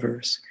the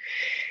universe.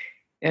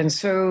 And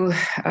so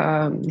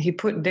he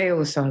put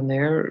Deus on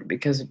there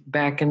because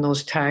back in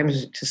those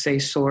times to say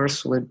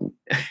source would,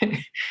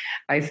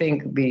 I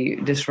think, be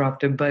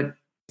disruptive. But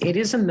it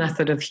is a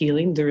method of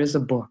healing. There is a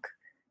book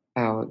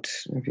out.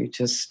 If you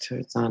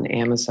it's on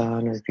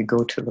Amazon, or if you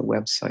go to the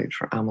website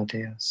for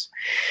Amadeus.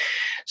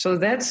 So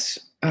that's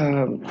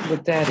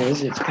what that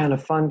is. It's kind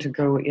of fun to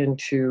go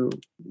into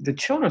the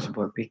children's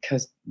book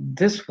because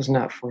this was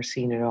not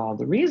foreseen at all.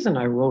 The reason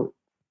I wrote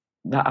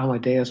the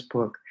Amadeus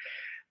book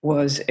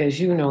was, as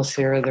you know,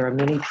 Sarah, there are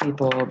many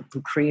people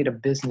who create a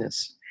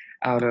business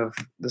out of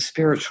the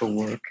spiritual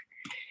work.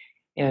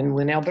 And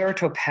when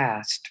Alberto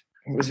passed,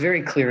 it was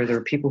very clear there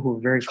were people who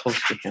were very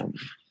close to him.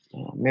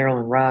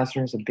 Marilyn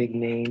Rosner is a big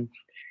name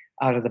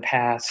out of the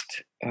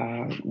past.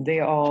 They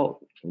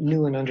all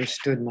knew and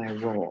understood my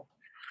role.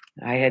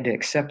 I had to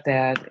accept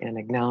that and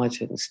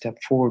acknowledge it and step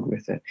forward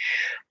with it.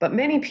 But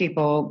many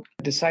people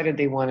decided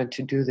they wanted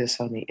to do this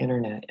on the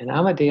internet. And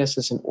Amadeus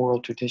is an oral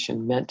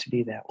tradition meant to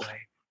be that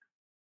way,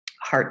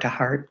 heart to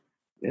heart.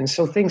 And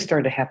so things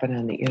started to happen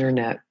on the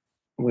internet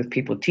with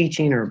people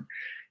teaching or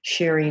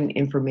sharing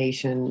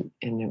information,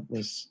 and it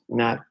was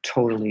not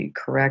totally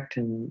correct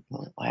and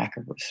lack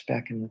of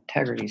respect and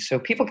integrity. So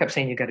people kept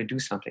saying, you got to do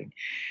something.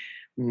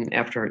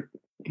 After,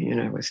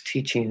 I was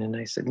teaching, and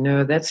I said,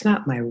 no, that's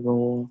not my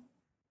role.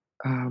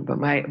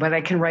 But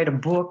I can write a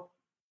book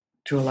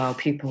to allow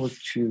people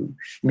to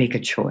make a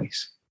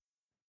choice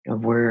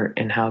of where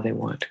and how they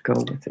want to go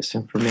with this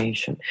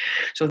information.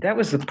 So that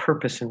was the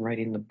purpose in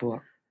writing the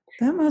book.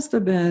 That must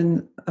have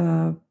been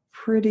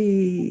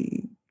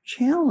pretty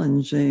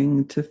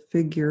challenging to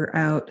figure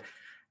out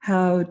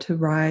how to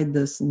ride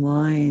this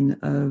line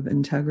of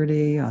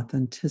integrity,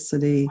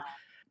 authenticity,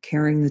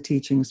 carrying the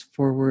teachings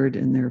forward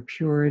in their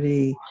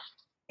purity,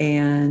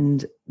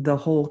 and the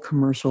whole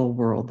commercial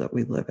world that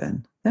we live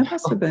in. That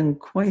must have been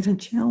quite a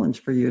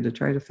challenge for you to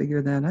try to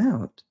figure that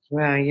out.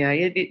 Well, yeah,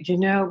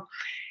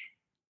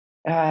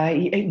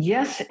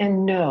 yes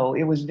and no.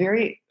 It was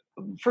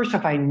first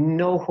off, I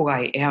know who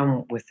I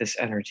am with this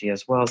energy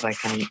as well as I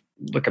can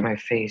look at my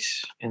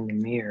face in the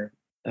mirror.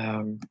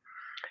 And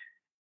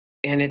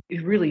it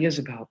really is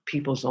about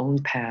people's own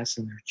paths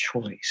and their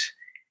choice.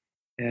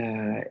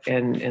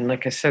 And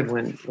like I said,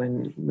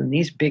 when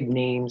these big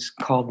names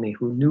called me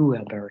who knew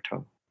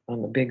Alberto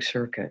on the big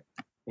circuit,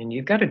 and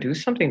you've got to do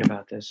something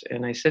about this.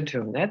 And I said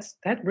to him, that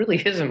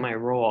really isn't my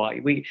role.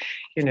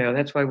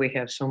 That's why we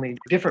have so many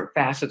different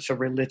facets of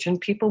religion.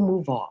 People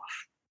move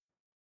off.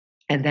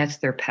 And that's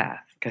their path,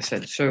 like I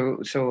said.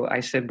 So I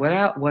said, what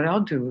I'll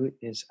do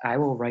is I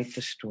will write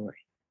the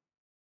story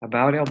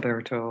about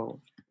Alberto,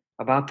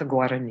 about the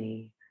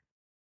Guarani,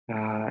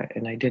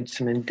 and I did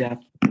some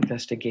in-depth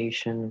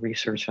investigation,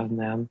 research on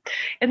them.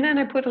 And then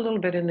I put a little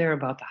bit in there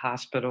about the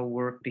hospital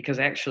work, because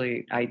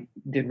actually I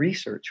did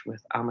research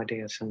with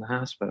Amadeus in the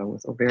hospital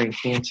with ovarian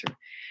cancer.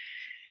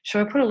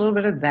 So I put a little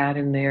bit of that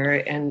in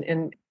there. And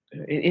an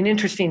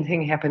interesting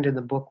thing happened in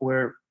the book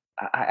where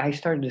I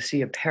started to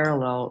see a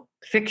parallel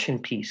fiction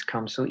piece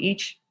come. So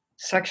each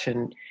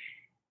section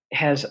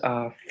has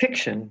a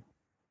fiction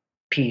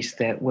piece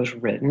that was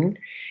written.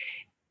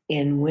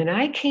 And when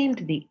I came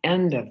to the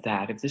end of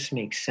that, if this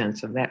makes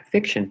sense, of that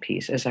fiction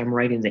piece, as I'm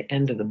writing the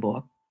end of the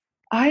book,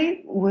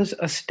 I was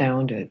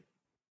astounded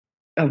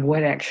of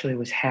what actually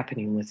was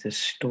happening with this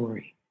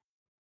story.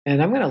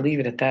 And I'm going to leave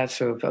it at that.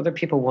 So if other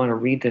people want to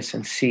read this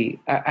and see,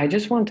 I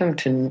just want them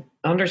to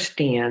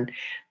understand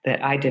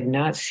that I did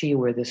not see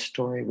where this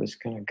story was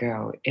going to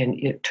go. And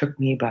it took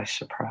me by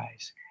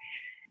surprise.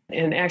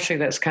 And actually,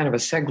 that's kind of a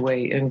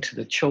segue into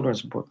the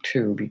children's book,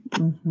 too.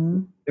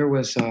 Mm-hmm. There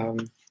was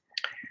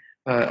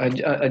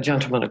a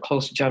gentleman, a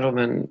close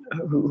gentleman,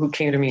 who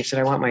came to me and said,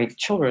 I want my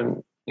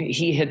children,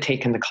 he had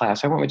taken the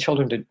class, I want my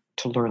children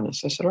to learn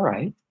this. I said, all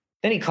right.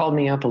 Then he called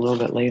me up a little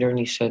bit later and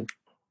he said,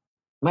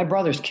 my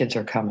brother's kids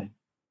are coming.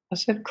 I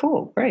said,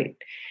 cool, great.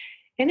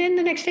 And then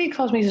the next day he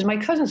calls me and says, my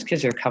cousin's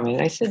kids are coming.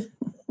 And I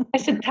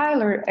said,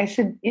 Tyler,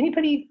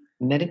 anybody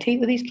meditate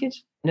with these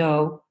kids?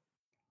 No.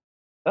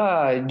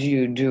 Do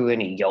you do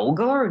any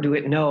yoga or do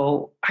it?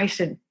 No. I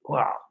said,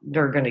 well,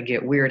 they're going to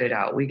get weirded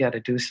out. We got to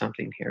do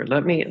something here.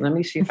 Let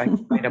me see if I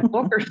can find a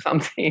book or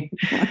something.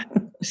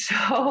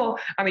 So,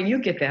 I mean, you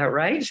get that,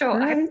 right? So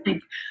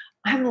Right.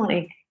 I'm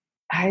like,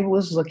 I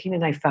was looking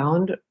and I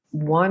found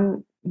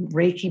one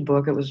Reiki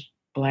book. It was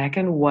black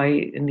and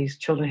white, and these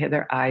children had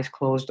their eyes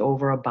closed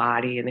over a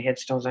body and they had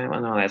stones. I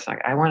went, no, that's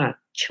like, I want a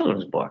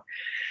children's book.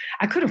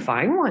 I couldn't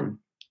find one.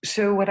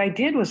 So what I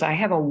did was I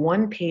have a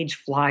one-page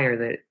flyer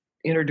that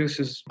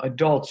introduces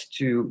adults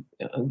to,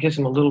 gives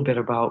them a little bit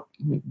about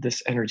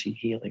this energy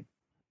healing.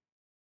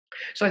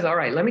 So I thought, all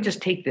right, let me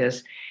just take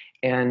this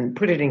and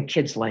put it in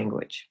kids'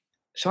 language.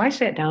 So I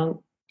sat down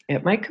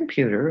at my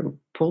computer,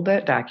 pulled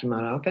that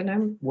document up, and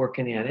I'm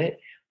working at it.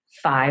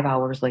 5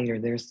 hours later,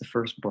 there's the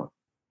first book.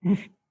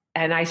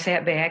 And I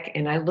sat back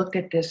and I looked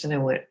at this and I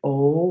went,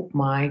 oh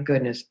my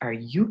goodness, are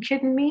you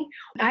kidding me?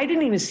 I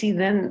didn't even see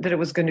then that it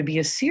was going to be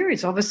a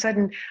series. All of a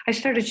sudden, I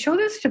started showing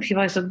this to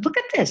people. I said, look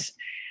at this.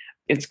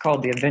 It's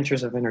called The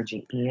Adventures of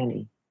Energy,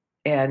 Annie.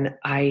 And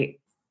I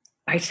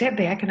sat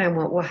back and I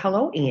went, well,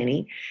 hello,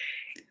 Annie.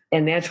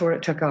 And that's where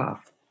it took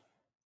off.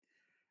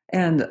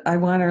 And I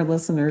want our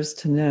listeners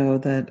to know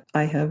that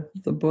I have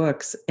the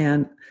books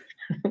and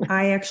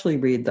I actually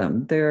read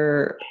them.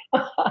 They're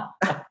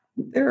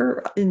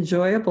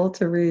enjoyable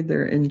to read.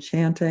 They're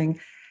enchanting.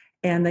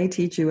 And they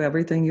teach you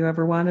everything you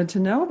ever wanted to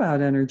know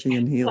about energy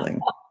and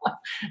healing.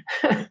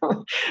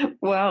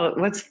 Well,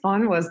 what's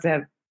fun was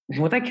that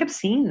when I kept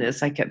seeing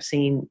this, I kept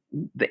seeing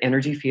the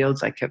energy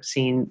fields. I kept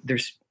seeing their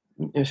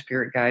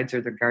spirit guides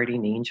or their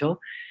guardian angel.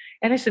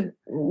 And I said,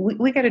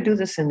 we got to do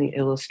this in the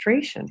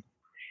illustration.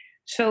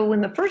 So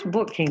when the first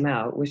book came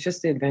out, it was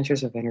just The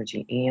Adventures of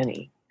Energy,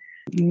 Annie.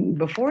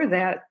 Before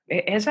that,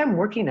 as I'm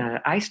working on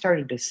it, I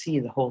started to see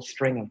the whole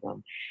string of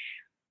them.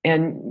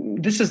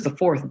 And this is the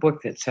fourth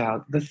book that's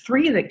out. The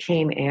three that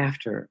came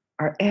after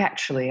are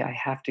actually, I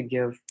have to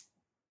give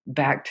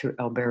back to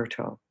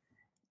Alberto.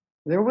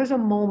 There was a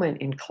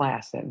moment in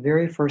class, that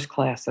very first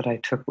class that I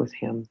took with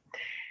him,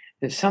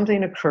 that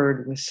something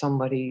occurred with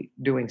somebody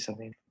doing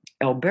something.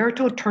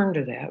 Alberto turned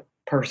to that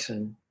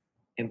person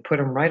and put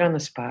him right on the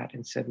spot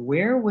and said,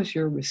 where was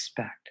your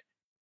respect?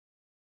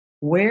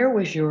 Where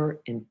was your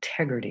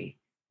integrity?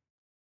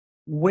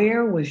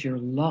 Where was your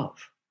love?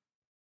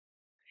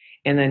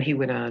 And then he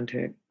went on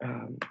to,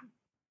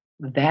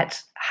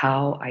 that's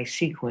how I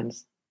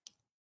sequenced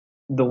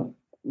the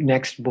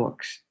next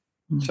books.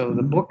 Mm-hmm. So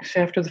the books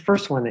after the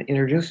first one that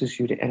introduces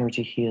you to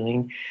energy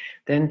healing,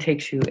 then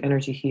takes you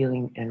energy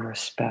healing and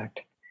respect,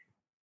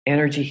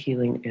 energy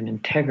healing and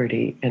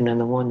integrity. And then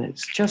the one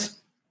that's just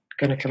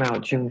going to come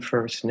out June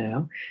 1st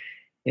now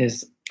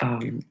is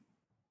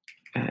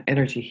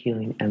energy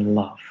healing and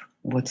love.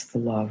 What's the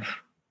love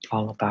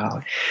all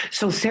about?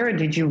 So Sarah,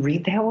 did you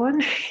read that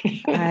one?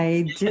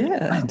 I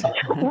did.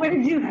 What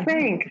did you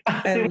think?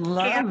 I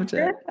loved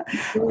it.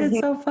 It's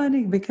so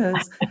funny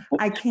because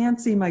I can't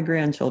see my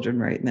grandchildren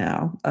right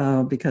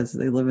now because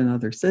they live in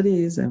other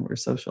cities and we're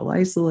social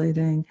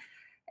isolating.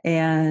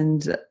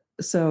 And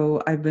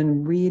so I've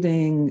been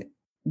reading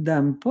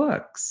them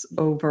books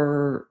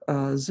over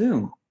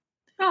Zoom.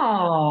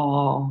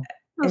 Oh,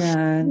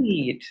 and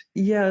sweet.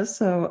 Yeah,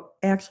 so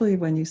actually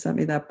when you sent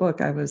me that book,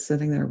 I was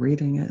sitting there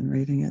reading it,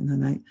 and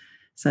then I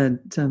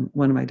said to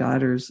one of my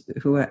daughters,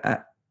 who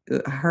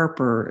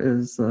Harper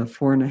is a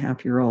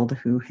 4.5-year-old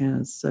who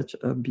has such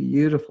a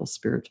beautiful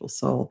spiritual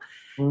soul,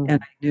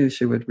 and I knew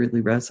she would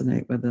really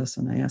resonate with this,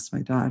 and I asked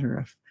my daughter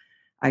if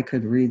I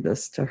could read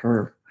this to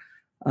her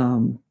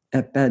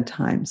at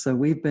bedtime. So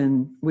we've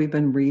been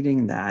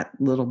reading that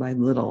little by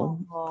little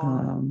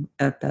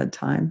at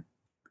bedtime.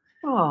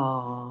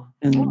 Oh,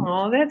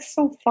 that's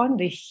so fun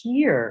to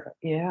hear.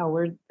 Yeah,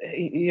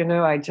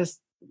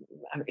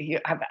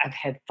 I've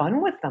had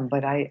fun with them,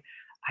 but I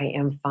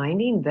am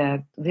finding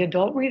that the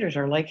adult readers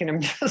are liking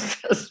them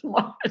just as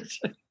much.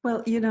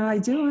 Well, I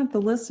do want the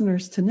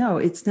listeners to know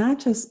it's not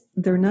just,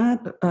 they're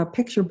not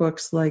picture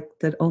books like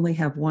that only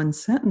have one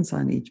sentence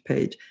on each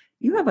page.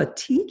 You have a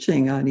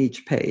teaching on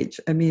each page.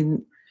 I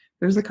mean,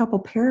 there's a couple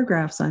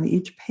paragraphs on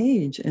each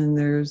page, and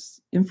there's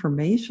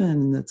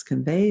information that's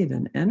conveyed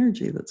and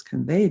energy that's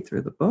conveyed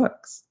through the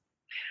books.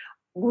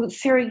 Well,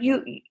 Sarah,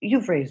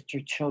 you've raised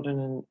your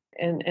children,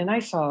 and I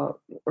saw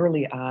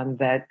early on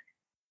that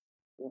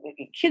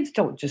kids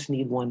don't just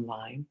need one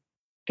line.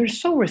 They're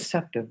so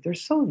receptive. They're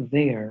so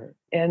there,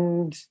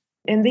 and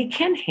they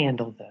can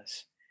handle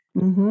this.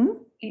 Mm-hmm.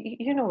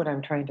 You know what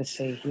I'm trying to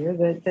say here,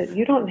 that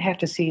you don't have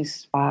to see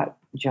Spot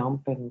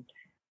jump and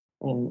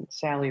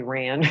Sally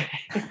ran.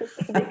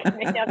 they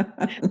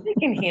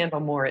can handle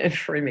more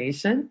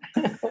information.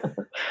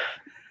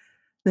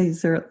 They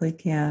certainly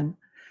can.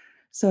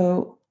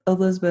 So,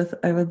 Elizabeth,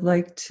 I would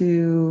like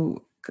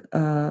to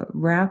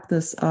wrap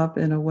this up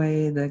in a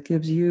way that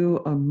gives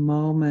you a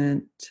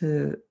moment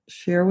to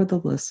share with the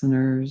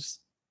listeners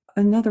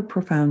another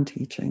profound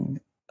teaching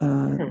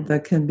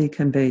that can be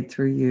conveyed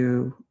through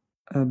you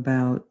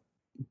about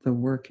the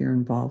work you're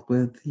involved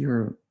with,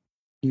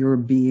 your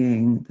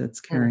being that's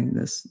carrying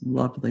this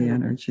lovely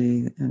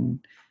energy and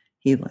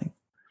healing.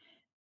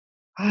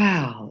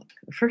 Wow.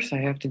 First, I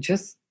have to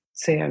just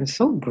say I'm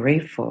so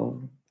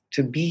grateful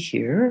to be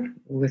here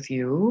with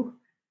you.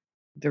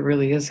 There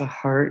really is a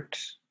heart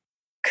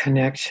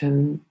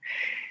connection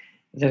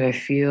that I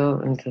feel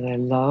and that I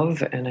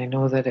love, and I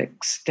know that it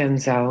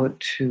extends out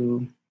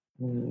to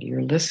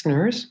your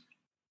listeners.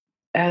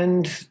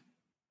 And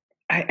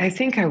I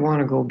think I want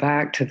to go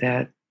back to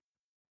that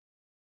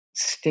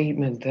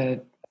statement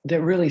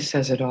that really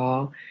says it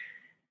all.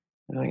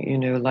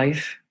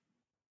 Life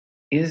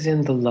is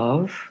in the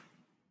love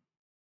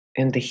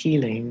and the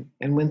healing.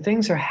 And when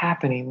things are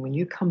happening, when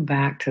you come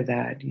back to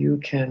that, you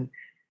can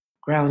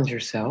ground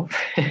yourself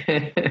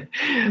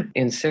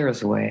in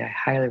Sarah's way. I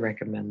highly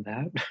recommend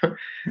that.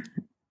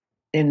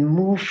 And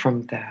move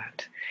from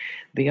that.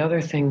 The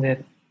other thing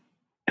that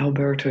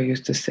Alberto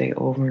used to say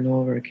over and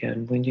over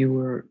again, when you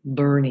were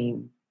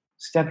learning,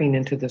 stepping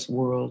into this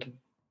world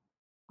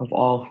of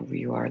all who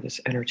you are, this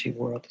energy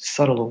world, this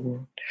subtle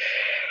world,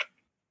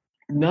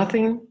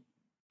 nothing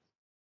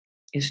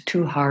is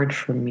too hard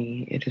for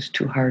me. It is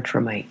too hard for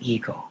my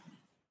ego.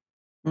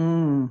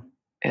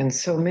 And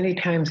so many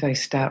times I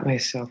stop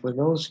myself with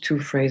those two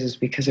phrases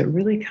because it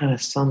really kind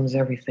of sums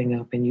everything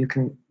up, and you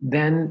can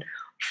then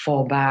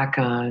fall back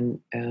on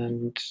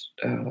and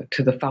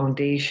to the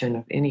foundation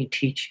of any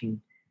teaching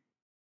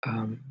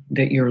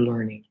that you're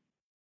learning.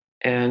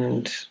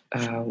 And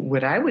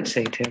what I would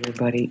say to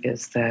everybody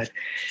is that,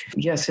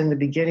 yes, in the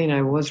beginning,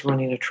 I was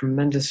running a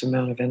tremendous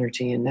amount of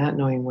energy and not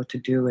knowing what to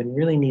do and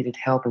really needed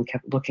help and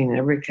kept looking, and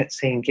everybody kept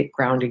saying, get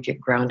grounded,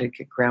 get grounded,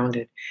 get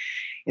grounded.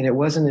 And it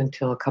wasn't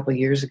until a couple of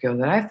years ago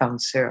that I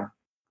found Sarah.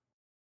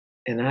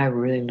 And I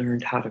really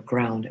learned how to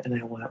ground. And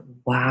I went,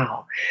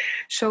 wow.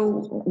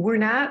 So we're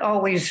not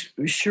always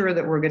sure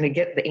that we're going to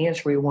get the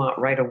answer we want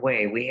right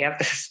away. We have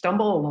to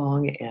stumble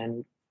along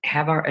and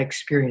have our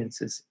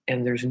experiences.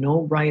 And there's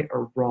no right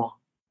or wrong.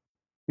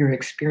 Your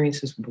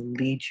experiences will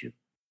lead you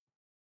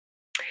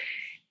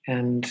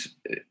and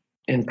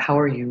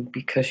empower you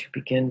because you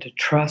begin to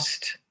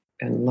trust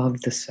and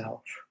love the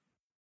self.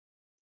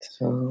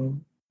 So...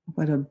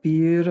 what a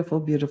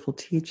beautiful, beautiful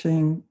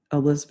teaching.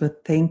 Elizabeth,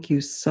 thank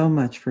you so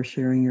much for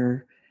sharing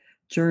your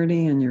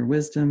journey and your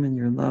wisdom and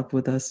your love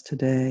with us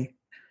today.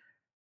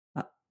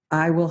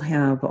 I will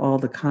have all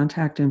the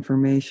contact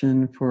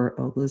information for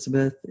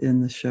Elizabeth in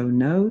the show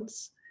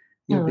notes.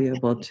 You'll be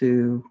able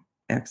to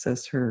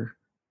access her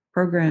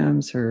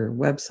programs, her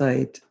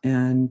website.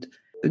 And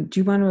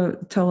do you want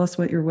to tell us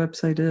what your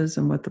website is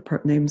and what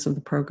the names of the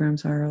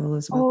programs are,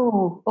 Elizabeth?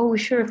 Oh,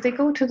 sure. If they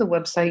go to the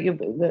website,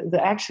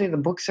 actually the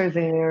books are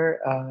there.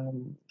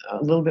 A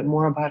little bit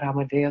more about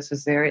Amadeus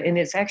is there, and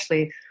it's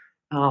actually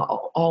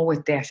all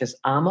with dashes.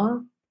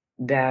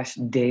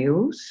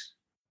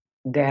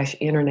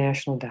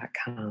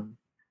 Ama-Deus-international.com.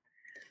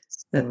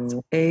 That's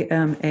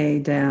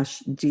AMA-DEUS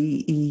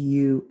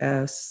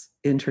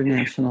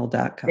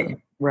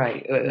international.com.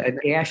 Right. A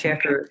dash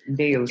after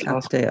Deus.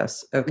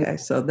 Deus. Okay.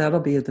 So that'll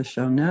be in the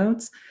show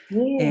notes.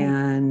 Yeah.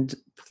 And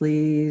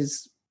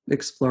please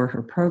explore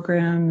her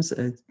programs.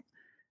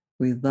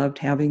 We loved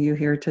having you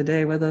here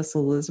today with us,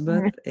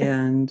 Elizabeth.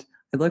 And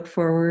I look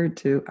forward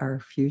to our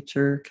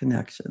future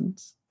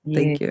connections.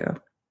 Thank you.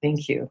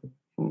 Thank you.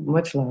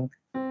 Much love.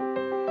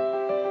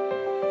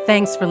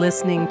 Thanks for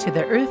listening to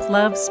the Earth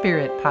Love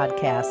Spirit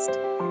podcast.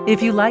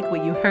 If you like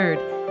what you heard,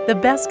 the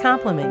best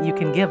compliment you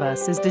can give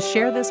us is to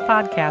share this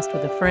podcast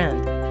with a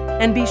friend.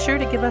 And be sure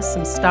to give us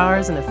some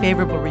stars and a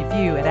favorable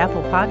review at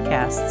Apple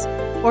Podcasts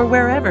or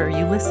wherever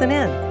you listen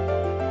in.